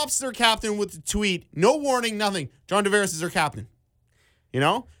drops their captain with the tweet. No warning, nothing. John Tavares is their captain.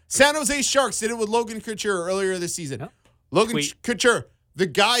 San Jose Sharks did it with Logan Couture earlier this season. Yep. Logan Tweet. Couture, the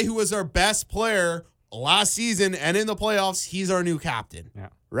guy who was our best player last season and in the playoffs, he's our new captain. Yeah.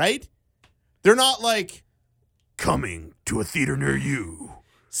 Right? They're not like, coming to a theater near you.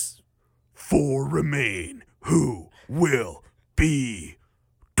 4 remain. Who will be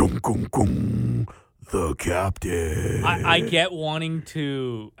the captain? I get wanting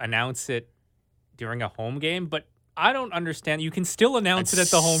to announce it during a home game, but I don't understand. You can still announce it at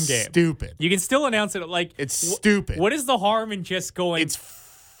the home game. Stupid. You can still announce it like It's stupid. What is the harm in just going? It's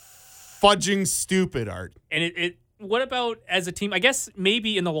fudging stupid, Art. And it what about as a team? I guess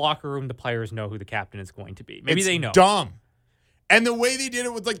maybe in the locker room the players know who the captain is going to be. Maybe It's they know. Dumb. And the way they did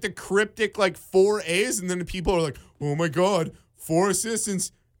it with like the cryptic like 4 A's, and then the people are like, "Oh my god, 4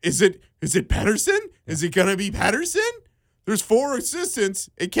 assistants. Is it Pettersson? Is it gonna be Pettersson? There's 4 assistants.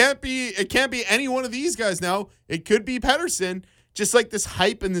 It can't be any one of these guys now. It could be Pettersson." Just like this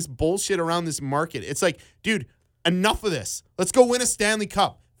hype and this bullshit around this market. It's like, dude, enough of this. Let's go win a Stanley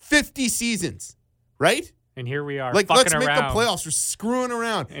Cup. 50 seasons, right? And here we are, Like, fucking let's make the around. playoffs. We're screwing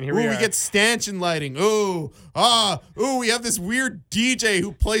around. And here we are. get stanchion lighting. We have this weird DJ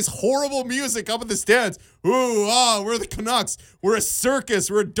who plays horrible music up in the stands. We're the Canucks. We're a circus.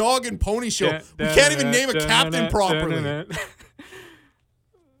 We're a dog and pony show. We can't even name a captain properly.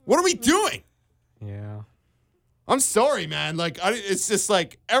 What are we doing? Yeah. I'm sorry, man. Like, it's just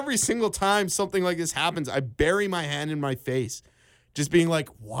like every single time something like this happens, I bury my hand in my face, just being like,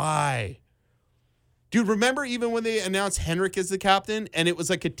 why? Dude, remember even when they announced Henrik as the captain and it was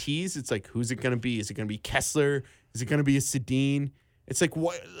like a tease? It's like, who's it going to be? Is it going to be Kessler? Is it going to be a Sedin? It's like,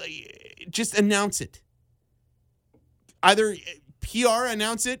 what? Like, just announce it. Either PR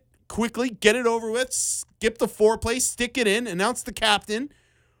announce it quickly, get it over with, skip the foreplay, stick it in, announce the captain,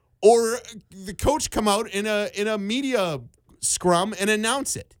 or the coach come out in a media scrum and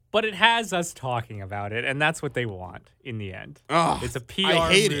announce it. But it has us talking about it, and that's what they want in the end. Ugh, It's a PR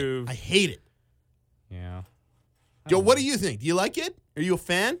I hate move. it. I hate it. Yeah. Yo, what do you think? Do you like it? Are you a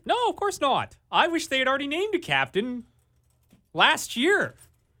fan? No, of course not. I wish they had already named a captain last year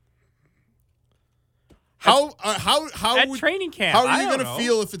How at would, training camp. how are I you don't going to know.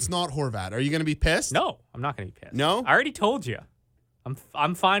 feel if it's not Horvat? Are you going to be pissed? No, I'm not going to be pissed. No? I already told you.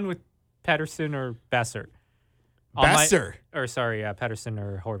 I'm fine with Pettersson or Besser. Besser. Pettersson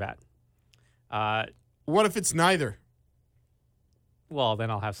or Horvat. What if it's neither? Well, then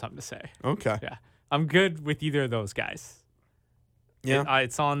I'll have something to say. Okay. Yeah, I'm good with either of those guys. Yeah.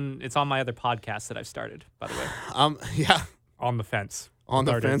 It's on my other podcast that I've started, by the way. Yeah. On the Fence. On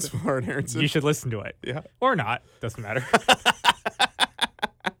the Started. fence with Art Aronson. You should listen to it. Yeah. Or not. Doesn't matter.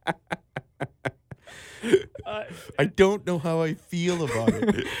 I don't know how I feel about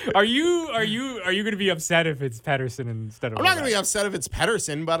it. Are you going to be upset if it's Pettersson instead of I'm not going to Horvat? be upset if it's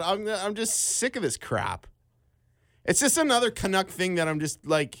Pettersson, but I'm just sick of this crap. It's just another Canuck thing that I'm just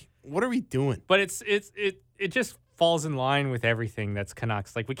like, what are we doing? But it just falls in line with everything that's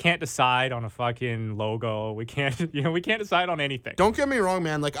Canucks. Like, we can't decide on a fucking logo. We can't decide on anything. Don't get me wrong,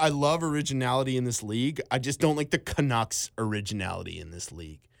 man. Like, I love originality in this league. I just don't like the Canucks originality in this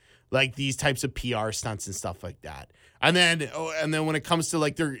league. Like these types of PR stunts and stuff like that. And then when it comes to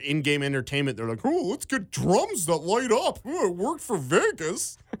like their in-game entertainment, they're like, oh, let's get drums that light up. Oh, it worked for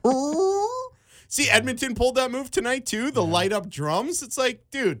Vegas. See, Edmonton pulled that move tonight too, the light up drums. It's like,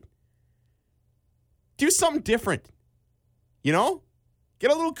 dude, do something different. You know? Get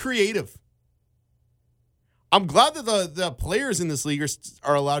a little creative. I'm glad that the players in this league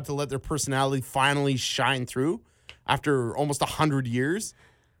are allowed to let their personality finally shine through after almost 100 years.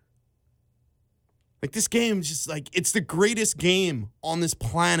 Like, this game is just like, it's the greatest game on this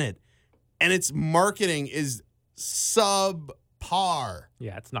planet. And its marketing is subpar.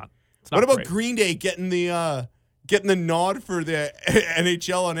 Yeah, it's not What about great. Green Day getting the nod for the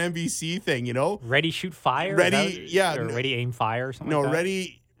NHL on NBC thing, you know? Ready, shoot, fire? Ready, yeah. Or ready, aim, fire or something No, like that?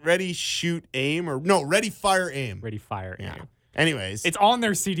 ready, shoot, aim, or no, ready, fire, aim. Ready, fire, Yeah. aim. Anyways. It's on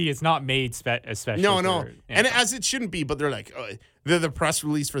their CD. It's not made especially. No. For, And as it shouldn't be, but they're like, the press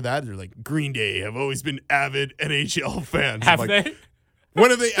release for that, they're like, Green Day have always been avid NHL fans. have I'm like, they?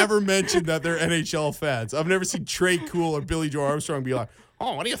 when have they ever mentioned that they're NHL fans? I've never seen Trey Cool or Billy Joe Armstrong be like,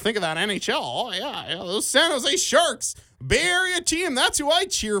 oh, what do you think of that NHL? Oh, yeah, those San Jose Sharks, Bay Area team, that's who I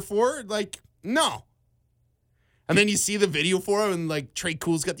cheer for. Like, no. And then you see the video for him, and like Trey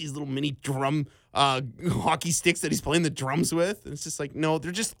Cool's got these little mini drum hockey sticks that he's playing the drums with. And it's just like, no,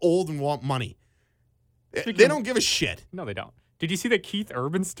 they're just old and want money. They don't give a shit. No, they don't. Did you see that Keith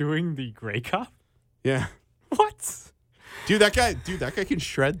Urban's doing the Grey Cup? Yeah. What? That guy can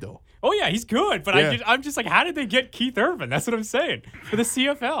shred though. Oh yeah, he's good, but Yeah. I'm just like, how did they get Keith Urban? That's what I'm saying for the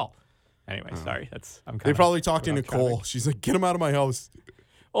CFL. Anyway, sorry. They probably talked to Nicole. She's like, get him out of my house.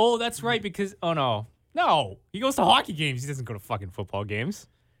 Oh, that's right. Because no, he goes to hockey games. He doesn't go to fucking football games.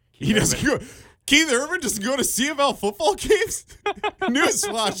 He doesn't go. Keith Urban doesn't go to CFL football games?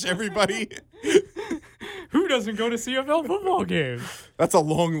 Newsflash, everybody. Who doesn't go to CFL football games? That's a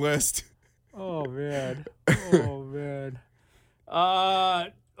long list. Oh, man.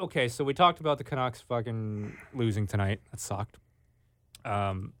 Okay, so we talked about the Canucks fucking losing tonight. That sucked.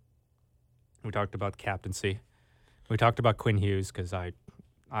 We talked about the captaincy. We talked about Quinn Hughes because I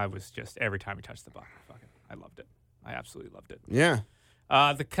was just, every time he touched the puck, I loved it. I absolutely loved it. Yeah.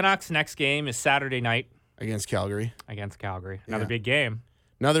 The Canucks' next game is Saturday night Against Calgary. Another big game.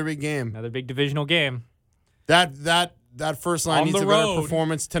 Another big game. Another big divisional game. That first line On needs the a better road.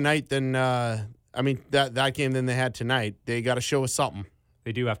 performance tonight than that game than they had tonight. They got to show us something.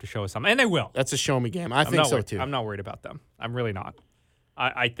 They do have to show us something, and they will. That's a show me game. I think so too. I'm not worried about them. I'm really not.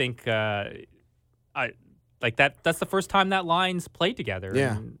 I think like that's the first time that line's played together.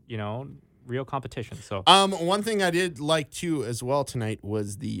 Yeah. And, real competition. So one thing I did like too as well tonight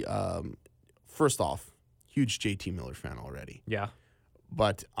was the first off, huge JT Miller fan already. yeah,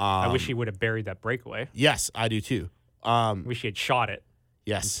 But I wish he would have buried that breakaway. Yes, I do too. Wish he had shot it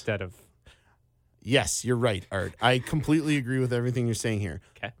Yes. instead of. Yes, you're right, Art. I completely agree with everything you're saying here.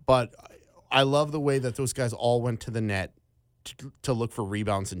 Okay. But I love the way that those guys all went to the net to look for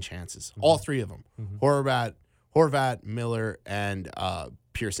rebounds and chances. All three of them. Horvat, Miller, and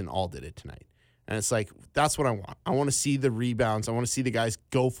Pearson all did it tonight. And it's like, that's what I want. I want to see the rebounds. I want to see the guys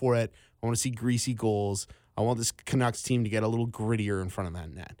go for it. I want to see greasy goals. I want this Canucks team to get a little grittier in front of that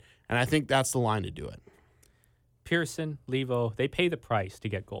net. And I think that's the line to do it. Pearson, Levo, they pay the price to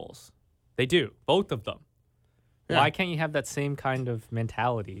get goals. They do, both of them. Yeah. Why can't you have that same kind of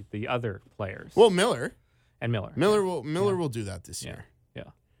mentality, the other players? Well, Miller and Miller. will do that this year. Yeah.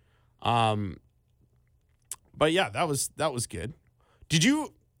 But yeah, that was good.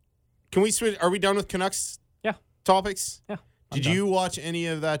 Can we switch? Are we done with Canucks Yeah. topics? Yeah. Did you watch any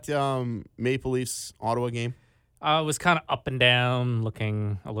of that Maple Leafs Ottawa game? I was kind of up and down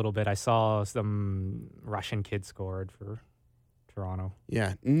looking a little bit. I saw some Russian kid scored for Toronto.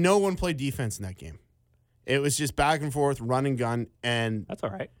 Yeah, no one played defense in that game. It was just back and forth, run and gun, and That's all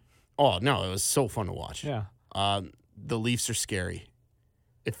right. oh no, it was so fun to watch. Yeah. The Leafs are scary.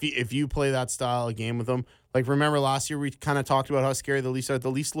 If you play that style of game with them, like remember last year we kind of talked about how scary the Leafs are. The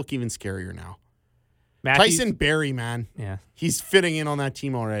Leafs look even scarier now. Matthews, Tyson Barrie, man, Yeah. he's fitting in on that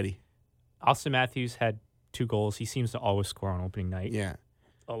team already. Austin Matthews had 2 goals. He seems to always score on opening night. Yeah.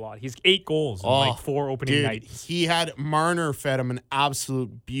 A lot. He's 8 goals in like 4 opening Dude, nights. he had Marner fed him an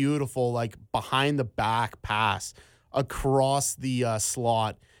absolute beautiful, like behind the back pass across the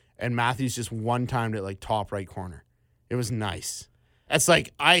slot, and Matthews just one-timed it like top right corner. It was nice. It's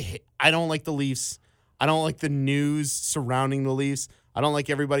like I don't like the Leafs. I don't like the news surrounding the Leafs. I don't like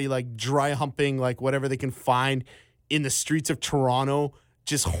everybody like dry humping like whatever they can find in the streets of Toronto,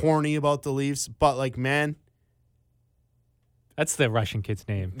 just horny about the Leafs. But like, man, That's the Russian kid's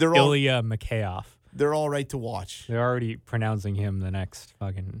name. They're all- Ilya Mikheyev. they're all right to watch. They're already pronouncing him the next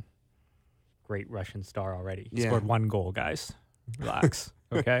fucking great Russian star already. He Yeah. scored 1 goal, guys. Relax.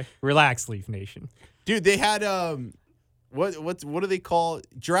 Okay? Relax, Leaf Nation. Dude, they had what do they call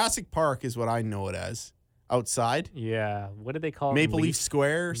Jurassic Park is what I know it as. Outside? Yeah. What did they call it? Maple Leaf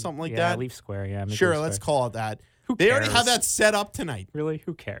Square or something like yeah, that? Leaf Square, yeah. Maple Sure, Leaf let's Square. call it that. Who They already cares? have that set up tonight. Really?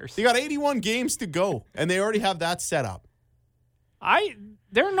 Who cares? They got 81 games to go, and they already have that set up.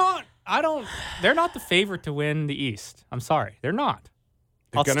 They're not the favorite to win the East. I'm sorry. They're not.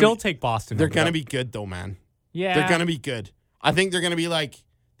 I'll gonna still be- take Boston. They're over going to them. be good, though, man. Yeah. They're going to be good. I think they're going to be like,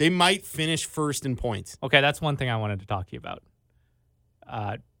 they might finish first in points. Okay, that's one thing I wanted to talk to you about.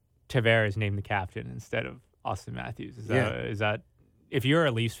 Tavares named the captain instead of Austin Matthews. Is that if you're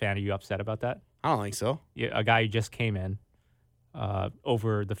a Leafs fan, are you upset about that? I don't think so. A guy who just came in,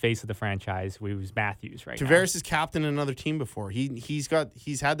 over the face of the franchise. It was Matthews now. Tavares is captain another team before. He's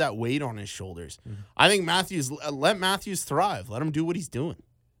had that weight on his shoulders. I think let Matthews thrive. Let him do what he's doing.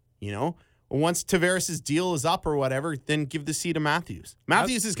 You know, once Tavares' deal is up or whatever, then give the seat to Matthews.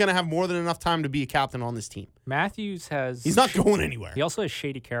 Matthews is going to have more than enough time to be a captain on this team. Matthews has. He's not going anywhere. He also has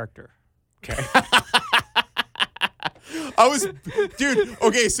shady character. Okay. Dude,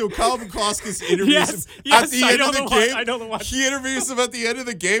 okay, so Kyle Bukauskas interviews him at the end of the game. I know the one. He interviews him at the end of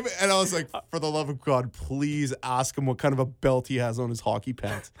the game, and I was like, for the love of God, please ask him what kind of a belt he has on his hockey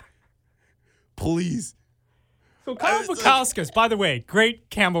pants. Please. So Kyle Bukauskas, by the way, great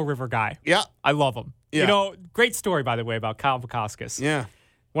Campbell River guy. Yeah. I love him. Yeah. You know, great story, by the way, about Kyle Bukauskas. Yeah.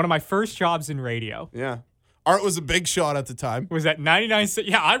 One of my first jobs in radio. Yeah. Art was a big shot at the time. Was at 99.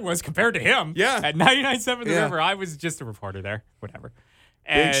 Yeah, I was compared to him. Yeah. At 99.7 The Yeah. River, I was just a reporter there. Whatever.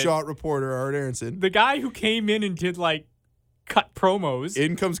 Big And shot reporter, Art Aronson. the guy who came in and did like cut promos,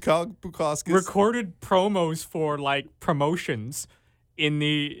 In comes Kyle Bukauskas. recorded promos for like promotions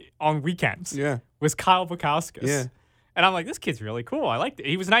on weekends. Yeah. Was Kyle Bukauskas. Yeah. And I'm like, this kid's really cool. I liked it.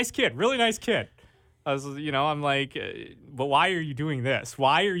 He was a nice kid, really nice kid. I was, I'm like, but why are you doing this?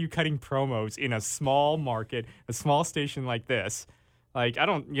 Why are you cutting promos in a small market, a small station like this? Like, you're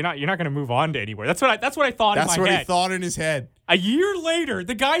not going to move on to anywhere. That's what I thought in my head. That's what he thought in his head. A year later,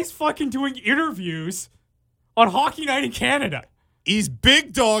 the guy's fucking doing interviews on Hockey Night in Canada. He's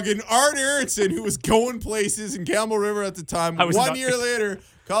big dogging Art Aronson, who was going places in Campbell River at the time. 1 year later,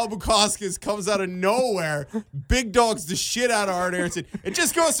 Kyle Bukauskas comes out of nowhere, big dogs the shit out of Art Aronson. It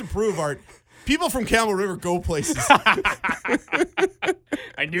just goes to prove, Art, people from Campbell River go places.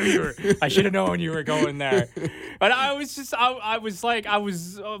 I knew you were. I should have known you were going there. But I was just, I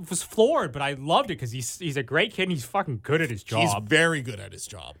was floored, but I loved it because he's a great kid and he's fucking good at his job. He's very good at his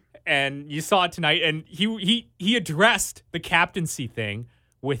job. And you saw it tonight, and he addressed the captaincy thing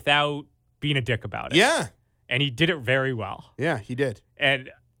without being a dick about it. Yeah. And he did it very well. Yeah, he did.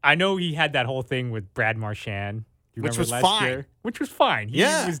 And I know he had that whole thing with Brad Marchand. Which was last fine. year? Which was fine. He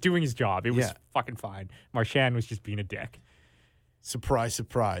Yeah. was doing his job. It was Yeah. fucking fine. Marchand was just being a dick. Surprise,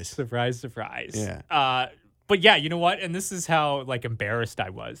 surprise. Surprise, surprise. Yeah. But yeah, you know what? And this is how like embarrassed I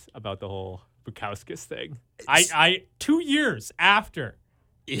was about the whole Bukauskas thing. I 2 years after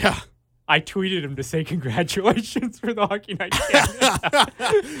Yeah. I tweeted him to say congratulations for the Hockey Night Canada.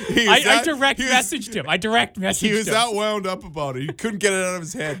 I direct messaged him. He was that wound up about it. He couldn't get it out of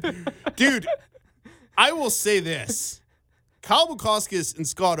his head. Dude, I will say this. Kyle Bukauskas and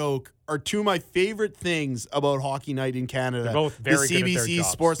Scott Oake are two of my favorite things about Hockey Night in Canada. They're both very good at their CBC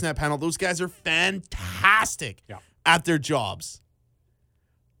jobs. Sportsnet panel. Those guys are fantastic Yeah. at their jobs.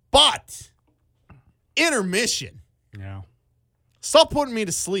 But intermission. Yeah. Stop putting me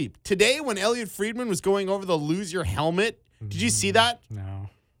to sleep. Today, when Elliot Friedman was going over the lose your helmet, did you see that? No.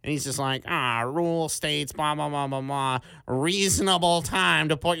 And he's just like, rule states, blah, blah, blah, blah, blah. Reasonable time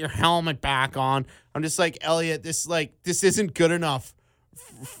to put your helmet back on. I'm just like, Elliot, this isn't good enough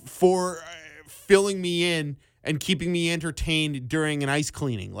for filling me in and keeping me entertained during an ice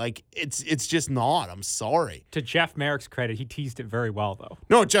cleaning. Like, it's just not. I'm sorry. To Jeff Merrick's credit, he teased it very well, though.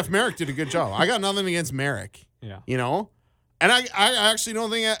 No, Jeff Merrick did a good job. I got nothing against Merrick. Yeah. You know? And I actually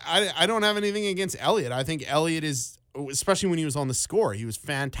don't think I don't have anything against Elliot. I think Elliot is, especially when he was on the Score, he was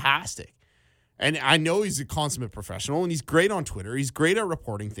fantastic. And I know he's a consummate professional, and he's great on Twitter. He's great at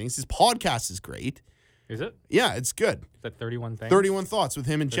reporting things. His podcast is great. Is it? Yeah, it's good. Is that 31 things? 31 Thoughts with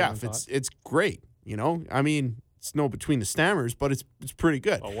him and 31 Jeff. Thoughts. It's great. You know, I mean, it's no between the stammers, but it's pretty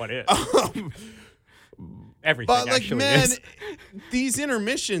good. Well, what is? Everything But like, actually man, is. these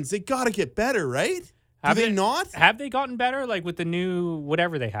intermissions, they got to get better, right? Have Do they not? Have they gotten better? Like with the new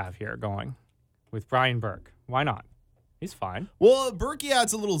whatever they have here going with Brian Burke. Why not? He's fine. Well, Berkey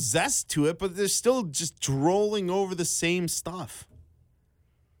adds a little zest to it, but they're still just drolling over the same stuff.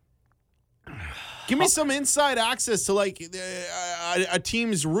 Give me some inside access to like a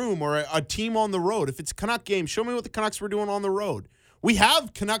team's room or a team on the road. If it's a Canuck game, show me what the Canucks were doing on the road. We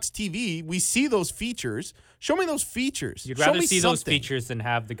have Canucks TV. We see those features. Show me those features. You'd Show rather me see those something. features than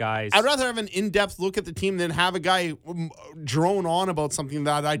have the guys. I'd rather have an in-depth look at the team than have a guy drone on about something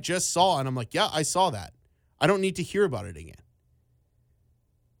that I just saw, and I'm like, yeah, I saw that. I don't need to hear about it again.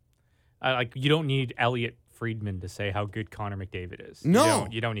 You don't need Elliot Friedman to say how good Connor McDavid is. No.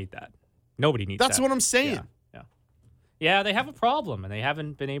 You don't need that. Nobody needs that. That's what I'm saying. Yeah, they have a problem, and they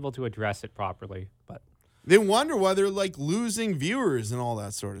haven't been able to address it properly. But They wonder why they're like losing viewers and all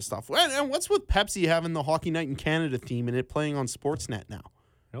that sort of stuff. And what's with Pepsi having the Hockey Night in Canada theme and it playing on Sportsnet now?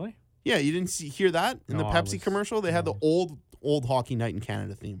 really? Yeah, you didn't hear that in the No, I Pepsi was- commercial? They had the old Hockey Night in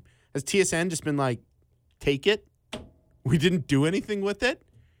Canada theme. Has TSN just been like, take it? We didn't do anything with it?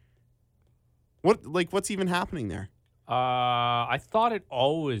 What's even happening there? I thought it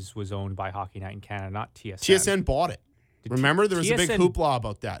always was owned by Hockey Night in Canada, not TSN. TSN bought it. Remember, there was a big TSN hoopla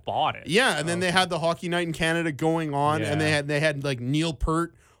about that. Bought it. Yeah, and then they had the Hockey Night in Canada going on, and Yeah. they had like Neil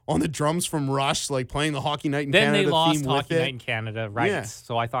Peart on the drums from Rush, like playing the Hockey Night in Then Canada they lost theme Hockey with Night it. in Canada rights, Yeah.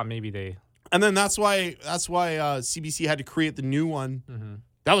 so I thought maybe they. And then that's why CBC had to create the new one. Mm-hmm.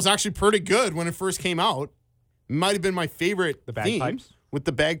 That was actually pretty good when it first came out. Might have been my favorite The theme bagpipes? with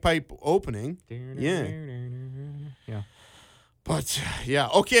the bagpipe opening. Yeah. Yeah. But yeah,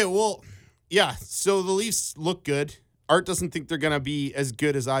 okay, well, yeah. So the Leafs look good. Art doesn't think they're gonna be as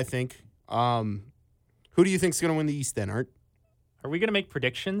good as I think. Who do you think's gonna win the East then, Art? Are we going to make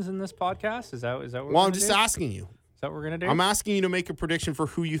predictions in this podcast? Is that what we're Well, I'm gonna just do? asking you. Is that what we're going to do? I'm asking you to make a prediction for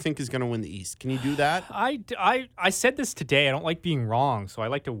who you think is gonna win the East. Can you do that? I said this today. I don't like being wrong, so I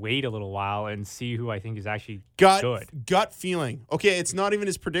like to wait a little while and see who I think is actually good. Gut feeling. Okay, it's not even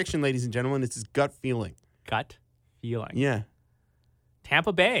his prediction, ladies and gentlemen. It's his gut feeling. Gut feeling. Yeah.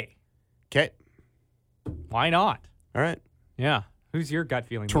 Tampa Bay. Okay. Why not? All right. Yeah. Who's your gut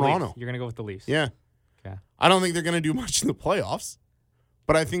feeling? The Toronto. Leafs. You're going to go with the Leafs. Yeah. Okay. I don't think they're gonna do much in the playoffs,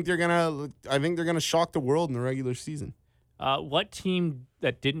 but I think they're gonna shock the world in the regular season. What team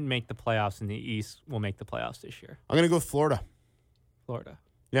that didn't make the playoffs in the East will make the playoffs this year? I'm gonna go with Florida. Florida.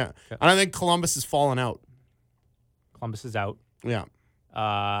 Yeah. Okay. And I think Columbus has fallen out. Columbus is out. Yeah.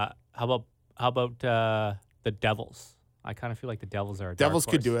 How about the Devils? I kind of feel like the Devils are a dark Devils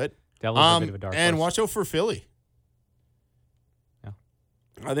could horse. do it. Devils are a bit of a dark and horse. watch out for Philly. Yeah.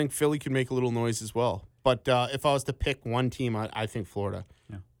 I think Philly could make a little noise as well. But if I was to pick one team, I think Florida.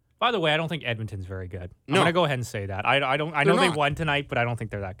 By the way, I don't think Edmonton's very good. No. I'm gonna go ahead and say that. I know They're they not. won tonight, but I don't think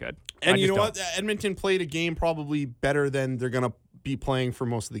they're that good. And I you just know don't. what? Edmonton played a game probably better than they're going to be playing for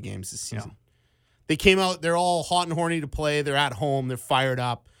most of the games this season. They came out, they're all hot and horny to play. They're at home. They're fired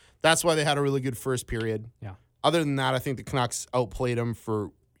up. That's why they had a really good first period. Yeah. Other than that, I think the Canucks outplayed them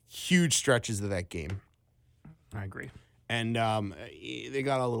for huge stretches of that game. I agree. And they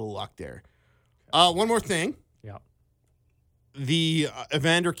got a little luck there. One more thing. Yeah. The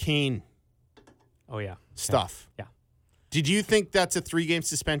Evander Kane Oh yeah. stuff. Yeah. Did you think that's a 3-game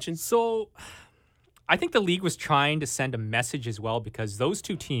suspension? So, I think the league was trying to send a message as well because those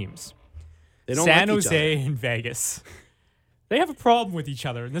two teams, They don't San like each Jose other. and Vegas, they have a problem with each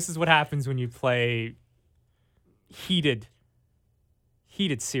other, and this is what happens when you play heated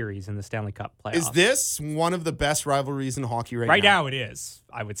series in the Stanley Cup playoffs. Is this one of the best rivalries in hockey right now? It is.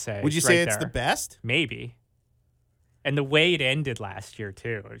 I would say. Would you It's say right it's there. the best? Maybe. And the way it ended last year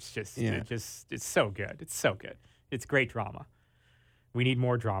too, it's just, Yeah. it's so good. It's so good. It's great drama. We need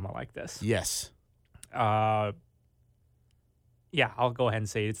more drama like this. Yes. Yeah, I'll go ahead and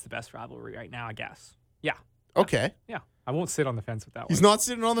say it's the best rivalry right now, I guess. Yeah. Okay. Yeah. I won't sit on the fence with that He's one. not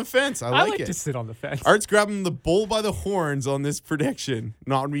sitting on the fence. I I like like it. to sit on the fence. Art's grabbing the bull by the horns on this prediction.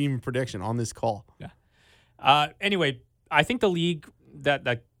 Not even prediction, on this call. Anyway, I think the league,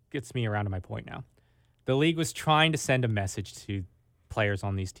 that gets me around to my point now. The league was trying to send a message to players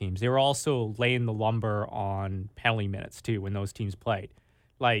on these teams. They were also laying the lumber on penalty minutes too when those teams played.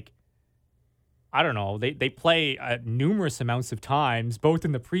 Like, I don't know, they play numerous amounts of times, both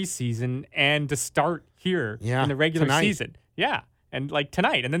in the preseason and to start here in the regular tonight. season. Yeah, and like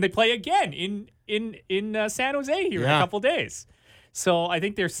tonight, and then they play again in San Jose here in a couple days. So I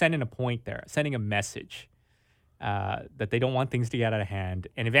think they're sending a point there, sending a message that they don't want things to get out of hand.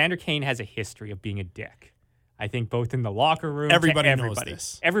 And Evander Kane has a history of being a dick. I think both in the locker room, Everybody to knows everybody.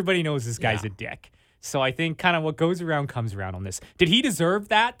 this. Everybody knows this guy's a dick. So I think kind of what goes around comes around on this. Did he deserve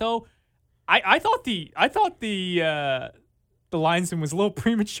that though? I thought the linesman was a little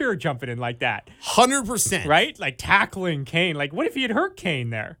premature jumping in like that, 100%. right? Like tackling Kane. Like what if he had hurt Kane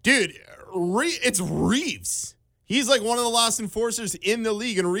there? Dude, it's Reeves. He's like one of the last enforcers in the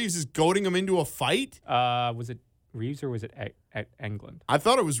league, and Reeves is goading him into a fight. Was it Reeves or was it Englund? I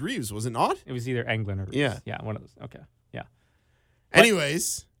thought it was Reeves, was it not? It was either Englund or Reeves. Yeah, one of those. Okay, yeah.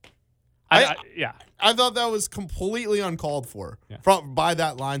 Anyways, Yeah. I thought that was completely uncalled for by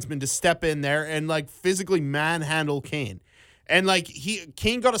that linesman to step in there and like physically manhandle Kane. And like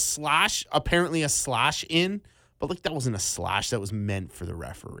Kane got apparently a slash in, but like that wasn't a slash that was meant for the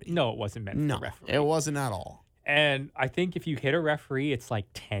referee. No, it wasn't meant for No, the referee. it wasn't at all. And I think if you hit a referee, it's like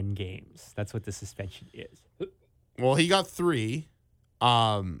 10 games. That's what the suspension is. Well, he got 3.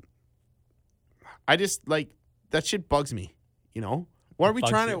 I just like that shit bugs me, you know? Why are we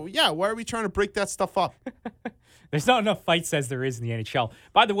Bugs trying you? why are we trying to break that stuff up? There's not enough fights as there is in the NHL.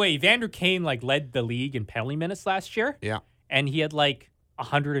 By the way, Evander Kane like led the league in penalty minutes last year. Yeah. And he had like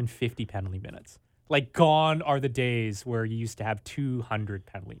 150 penalty minutes. Like, gone are the days where you used to have 200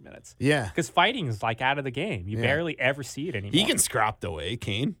 penalty minutes. Yeah. Because fighting is like out of the game. You barely ever see it anymore. He can scrap though, eh,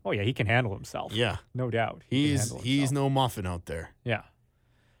 Kane? Oh, yeah, he can handle himself. Yeah. No doubt. He can handle He's himself. no muffin out there. Yeah.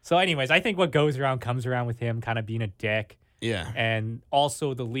 So, anyways, I think what goes around comes around with him kind of being a dick. Yeah. And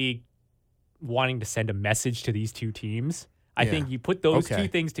also the league wanting to send a message to these two teams. I think you put those two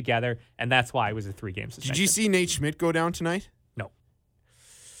things together, and that's why it was a 3-game suspension. Did you see Nate Schmidt go down tonight? No.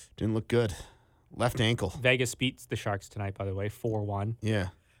 Didn't look good. Left ankle. Vegas beats the Sharks tonight, by the way, 4-1. Yeah.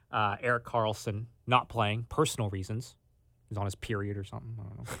 Eric Carlson not playing, personal reasons. He's on his period or something. I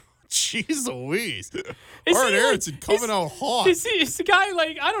don't know. Jeez Louise. Is Art he, Aronson coming out hot. Is the guy,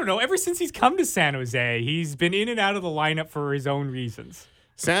 like, I don't know, ever since he's come to San Jose, he's been in and out of the lineup for his own reasons.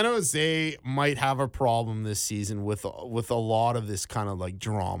 San Jose might have a problem this season with a lot of this kind of like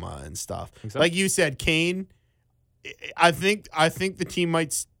drama and stuff. Think so? Like you said, Kane, I think the team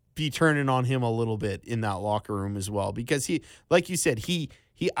might be turning on him a little bit in that locker room as well, because he, like you said,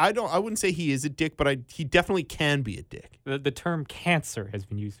 I wouldn't say he is a dick, but he definitely can be a dick. The term cancer has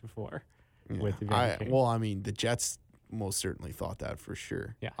been used before with Evander Kane. Well, I mean, the Jets most certainly thought that for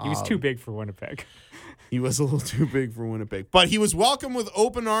sure. Yeah, he was too big for Winnipeg. He was a little too big for Winnipeg, but he was welcome with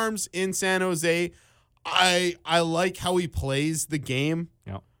open arms in San Jose. I like how he plays the game.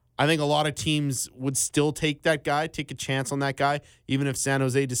 Yeah. I think a lot of teams would still take that guy, take a chance on that guy, even if San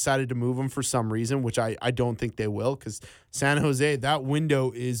Jose decided to move him for some reason, which I don't think they will, because San Jose, that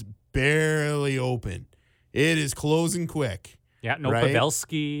window is barely open. It is closing quick. Yeah, no right?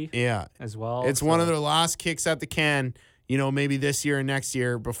 Pavelski Yeah. as well. It's one of their last kicks at the can, maybe this year and next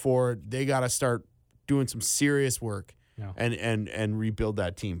year before they got to start doing some serious work and rebuild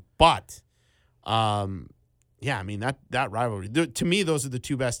that team. But, yeah, I mean, that rivalry, to me, those are the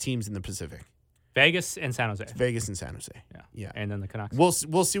two best teams in the Pacific. Vegas and San Jose. Vegas and San Jose. Yeah. And then the Canucks.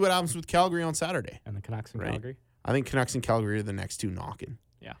 We'll see what happens with Calgary on Saturday. And the Canucks and Calgary. I think Canucks and Calgary are the next two knocking.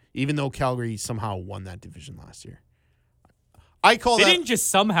 Yeah. Even though Calgary somehow won that division last year. I call they that... They didn't just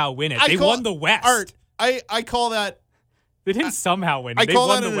somehow win it. They won the West. Art, I call that... They didn't somehow win it. I call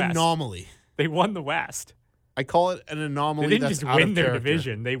won that the an West. anomaly. They won the West. I call it an anomaly. They didn't that's just out win of their character.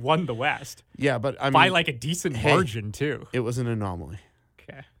 division. They won the West. Yeah, but I mean... By like a decent margin, too. It was an anomaly.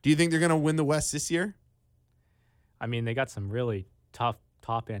 Okay. Do you think they're going to win the West this year? I mean, they got some really tough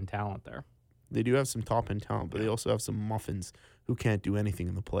top-end talent there. They do have some top-end talent, but they also have some muffins who can't do anything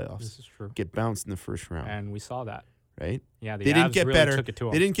in the playoffs. This is true. Get bounced in the first round. And we saw that. Right? Yeah, they didn't get really better. Took it to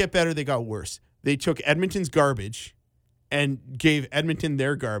them. They didn't get better. They got worse. They took Edmonton's garbage and gave Edmonton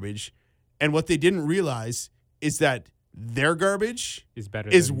their garbage. And what they didn't realize is that their garbage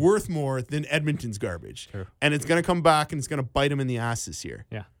is worth more than Edmonton's garbage. True. And it's going to come back and it's going to bite them in the ass this year.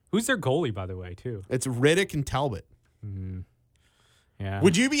 Yeah. Who's their goalie, by the way, too? It's Riddick and Talbot. Mm. Yeah.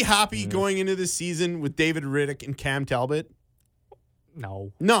 Would you be happy going into this season with David Riddick and Cam Talbot?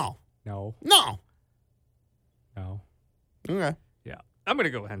 No. No. No. No. No. Okay. Yeah. I'm going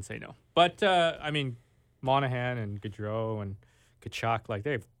to go ahead and say no. But, I mean, Monahan and Gaudreau and Kachuk, like,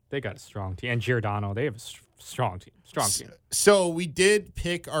 they got a strong team. And Giordano, they have a strong team. Strong team. So we did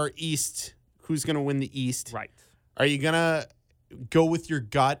pick our East. Who's going to win the East? Right. Are you going to go with your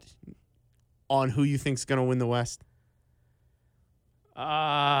gut on who you think's going to win the West?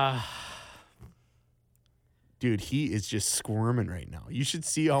 Dude, he is just squirming right now. You should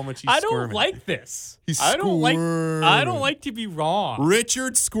see how much he's squirming. I don't like this. He's I don't squirming. like to be wrong.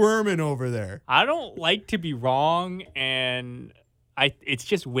 Richard squirming over there. I don't like to be wrong, and it's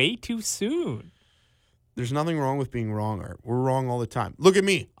just way too soon. There's nothing wrong with being wrong, Art. We're wrong all the time. Look at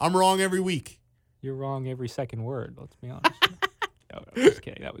me. I'm wrong every week. You're wrong every second word, let's be honest. No, just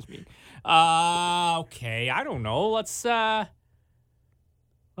kidding. That was mean. Okay, I don't know. Let's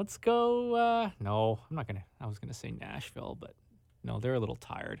go. No, I'm not gonna. I was gonna say Nashville, but no, they're a little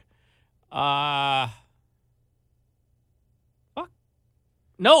tired. Fuck.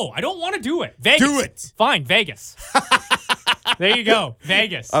 No, I don't want to do it. Vegas. Do it. Fine, Vegas. There you go,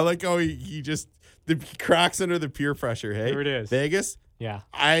 Vegas. I like how he just he cracks under the peer pressure. Hey, There it is. Vegas. Yeah.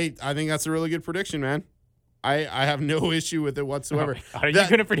 I think that's a really good prediction, man. I have no issue with it whatsoever. Are you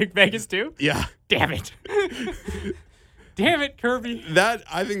gonna predict Vegas too? Yeah. Damn it. Damn it, Kirby.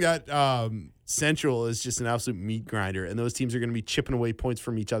 I think that Central is just an absolute meat grinder, and those teams are going to be chipping away points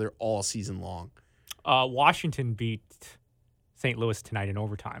from each other all season long. Washington beat St. Louis tonight in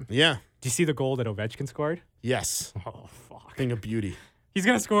overtime. Yeah. Did you see the goal that Ovechkin scored? Yes. Oh, fuck. Thing of beauty. He's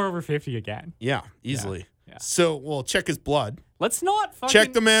going to score over 50 again. Yeah, easily. Yeah. So, well, check his blood. Let's not fucking...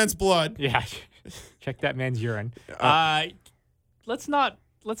 Check the man's blood. Yeah. Check that man's urine. Let's not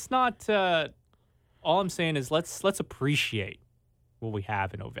all I'm saying is let's appreciate what we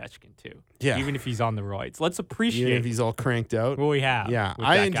have in Ovechkin too. Yeah. Even if he's on the roids, let's appreciate Even if he's all cranked out. what we have. Yeah, with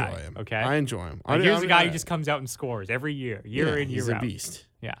I that enjoy guy, him. Okay, I enjoy him. Like, here's a guy who just comes out and scores every year, year in, year he's out. a beast.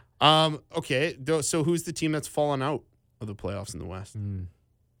 Yeah. Okay. So who's the team that's fallen out of the playoffs in the West? And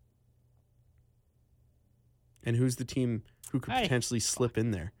who's the team who could potentially slip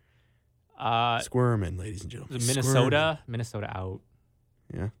in there? Squirming, ladies and gentlemen. Minnesota. Minnesota out.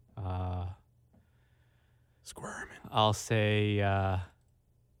 Yeah. Squirming. I'll say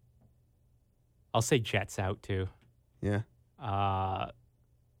Jets out too. Yeah. Yeah.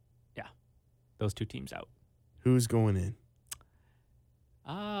 Those two teams out. Who's going in?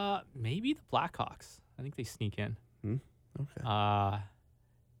 Maybe the Blackhawks. I think they sneak in. Okay.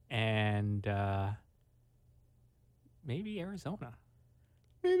 And maybe Arizona.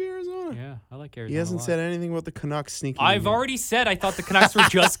 Maybe Arizona. Yeah, I like Arizona. He hasn't a lot. said anything about the Canucks sneaking I've in. already said I thought the Canucks were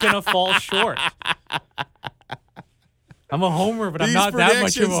just gonna fall short. I'm a homer, but I'm not that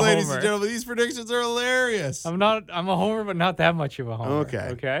much of a homer. Ladies and gentlemen, these predictions are hilarious. I'm a homer, but not that much of a homer.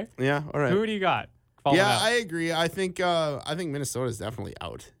 Okay. Yeah. All right. Who do you got? Follow it up. I agree. I think Minnesota is definitely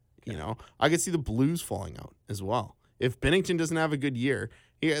out. You know, I could see the Blues falling out as well. If Binnington doesn't have a good year,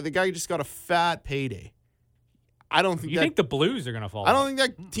 the guy just got a fat payday. I don't think you think the Blues are going to fall I don't think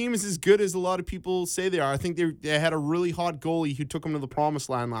that team is as good as a lot of people say they are. I think they had a really hot goalie who took them to the promised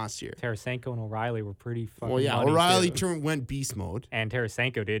land last year. Tarasenko and O'Reilly were pretty fucking Well, yeah, money, O'Reilly too. went beast mode. And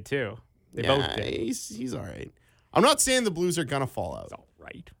Tarasenko did too. They both did. He's all right. I'm not saying the Blues are going to fall out. It's all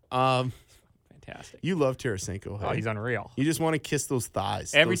right. Fantastic. You love Tarasenko. Hey? Oh, he's unreal. You just want to kiss those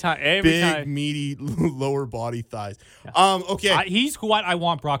thighs. Every those time. big, meaty, lower body thighs. Yeah. Okay. He's what I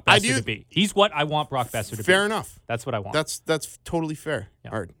want Brock Besser to be. He's what I want Brock Besser to be. Fair enough. That's what I want. That's totally fair.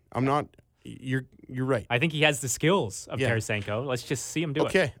 Yeah. Art. I'm not. You're right. I think he has the skills of Tarasenko. Let's just see him do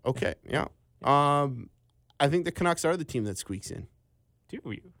it. Okay. Yeah. I think the Canucks are the team that squeaks in. Do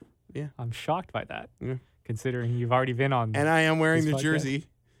you? Yeah. I'm shocked by that. Yeah. Considering you've already been on. And I am wearing the podcast. jersey.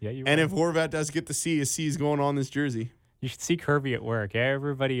 Yeah, you. And are. if Horvat does get to see his C's going on this jersey. You should see Kirby at work.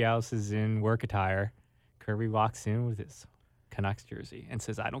 Everybody else is in work attire. Kirby walks in with his Canucks jersey and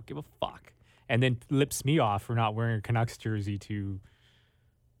says, "I don't give a fuck," and then lips me off for not wearing a Canucks jersey to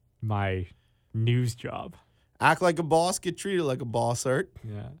my news job. Act like a boss, get treated like a boss, Art.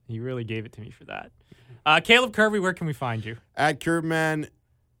 Yeah, he really gave it to me for that. Caleb Kirby, where can we find you? At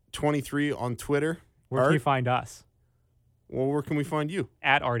Curbman23 on Twitter. Where can you find us? Well, where can we find you?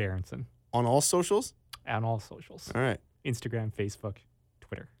 At Art Aronson. On all socials? On all socials. All right. Instagram, Facebook,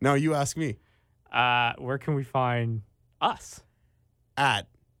 Twitter. Now you ask me. Where can we find us? At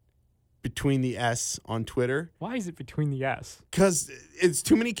Between the S on Twitter. Why is it between the S? Because it's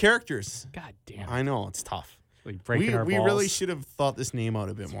too many characters. God damn it. I know, it's tough. Like We our balls. really should have thought this name out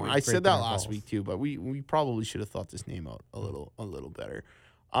a bit more. really I said breaking that our last balls. week too, but we probably should have thought this name out a little better.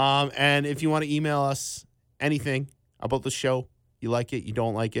 And if you want to email us anything about the show, you like it, you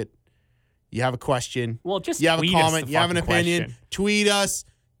don't like it, you have a question, Well, just you have a tweet us comment, the you have an fucking opinion, question. tweet us,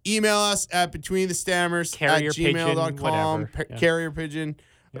 email us at betweenthestammers@gmail.com, Carrier pigeon, whatever. carrier pigeon.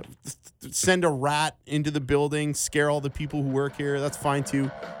 Send a rat into the building, scare all the people who work here. That's fine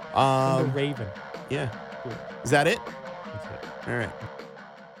too. The Raven. Yeah. Is that it? That's it. All right.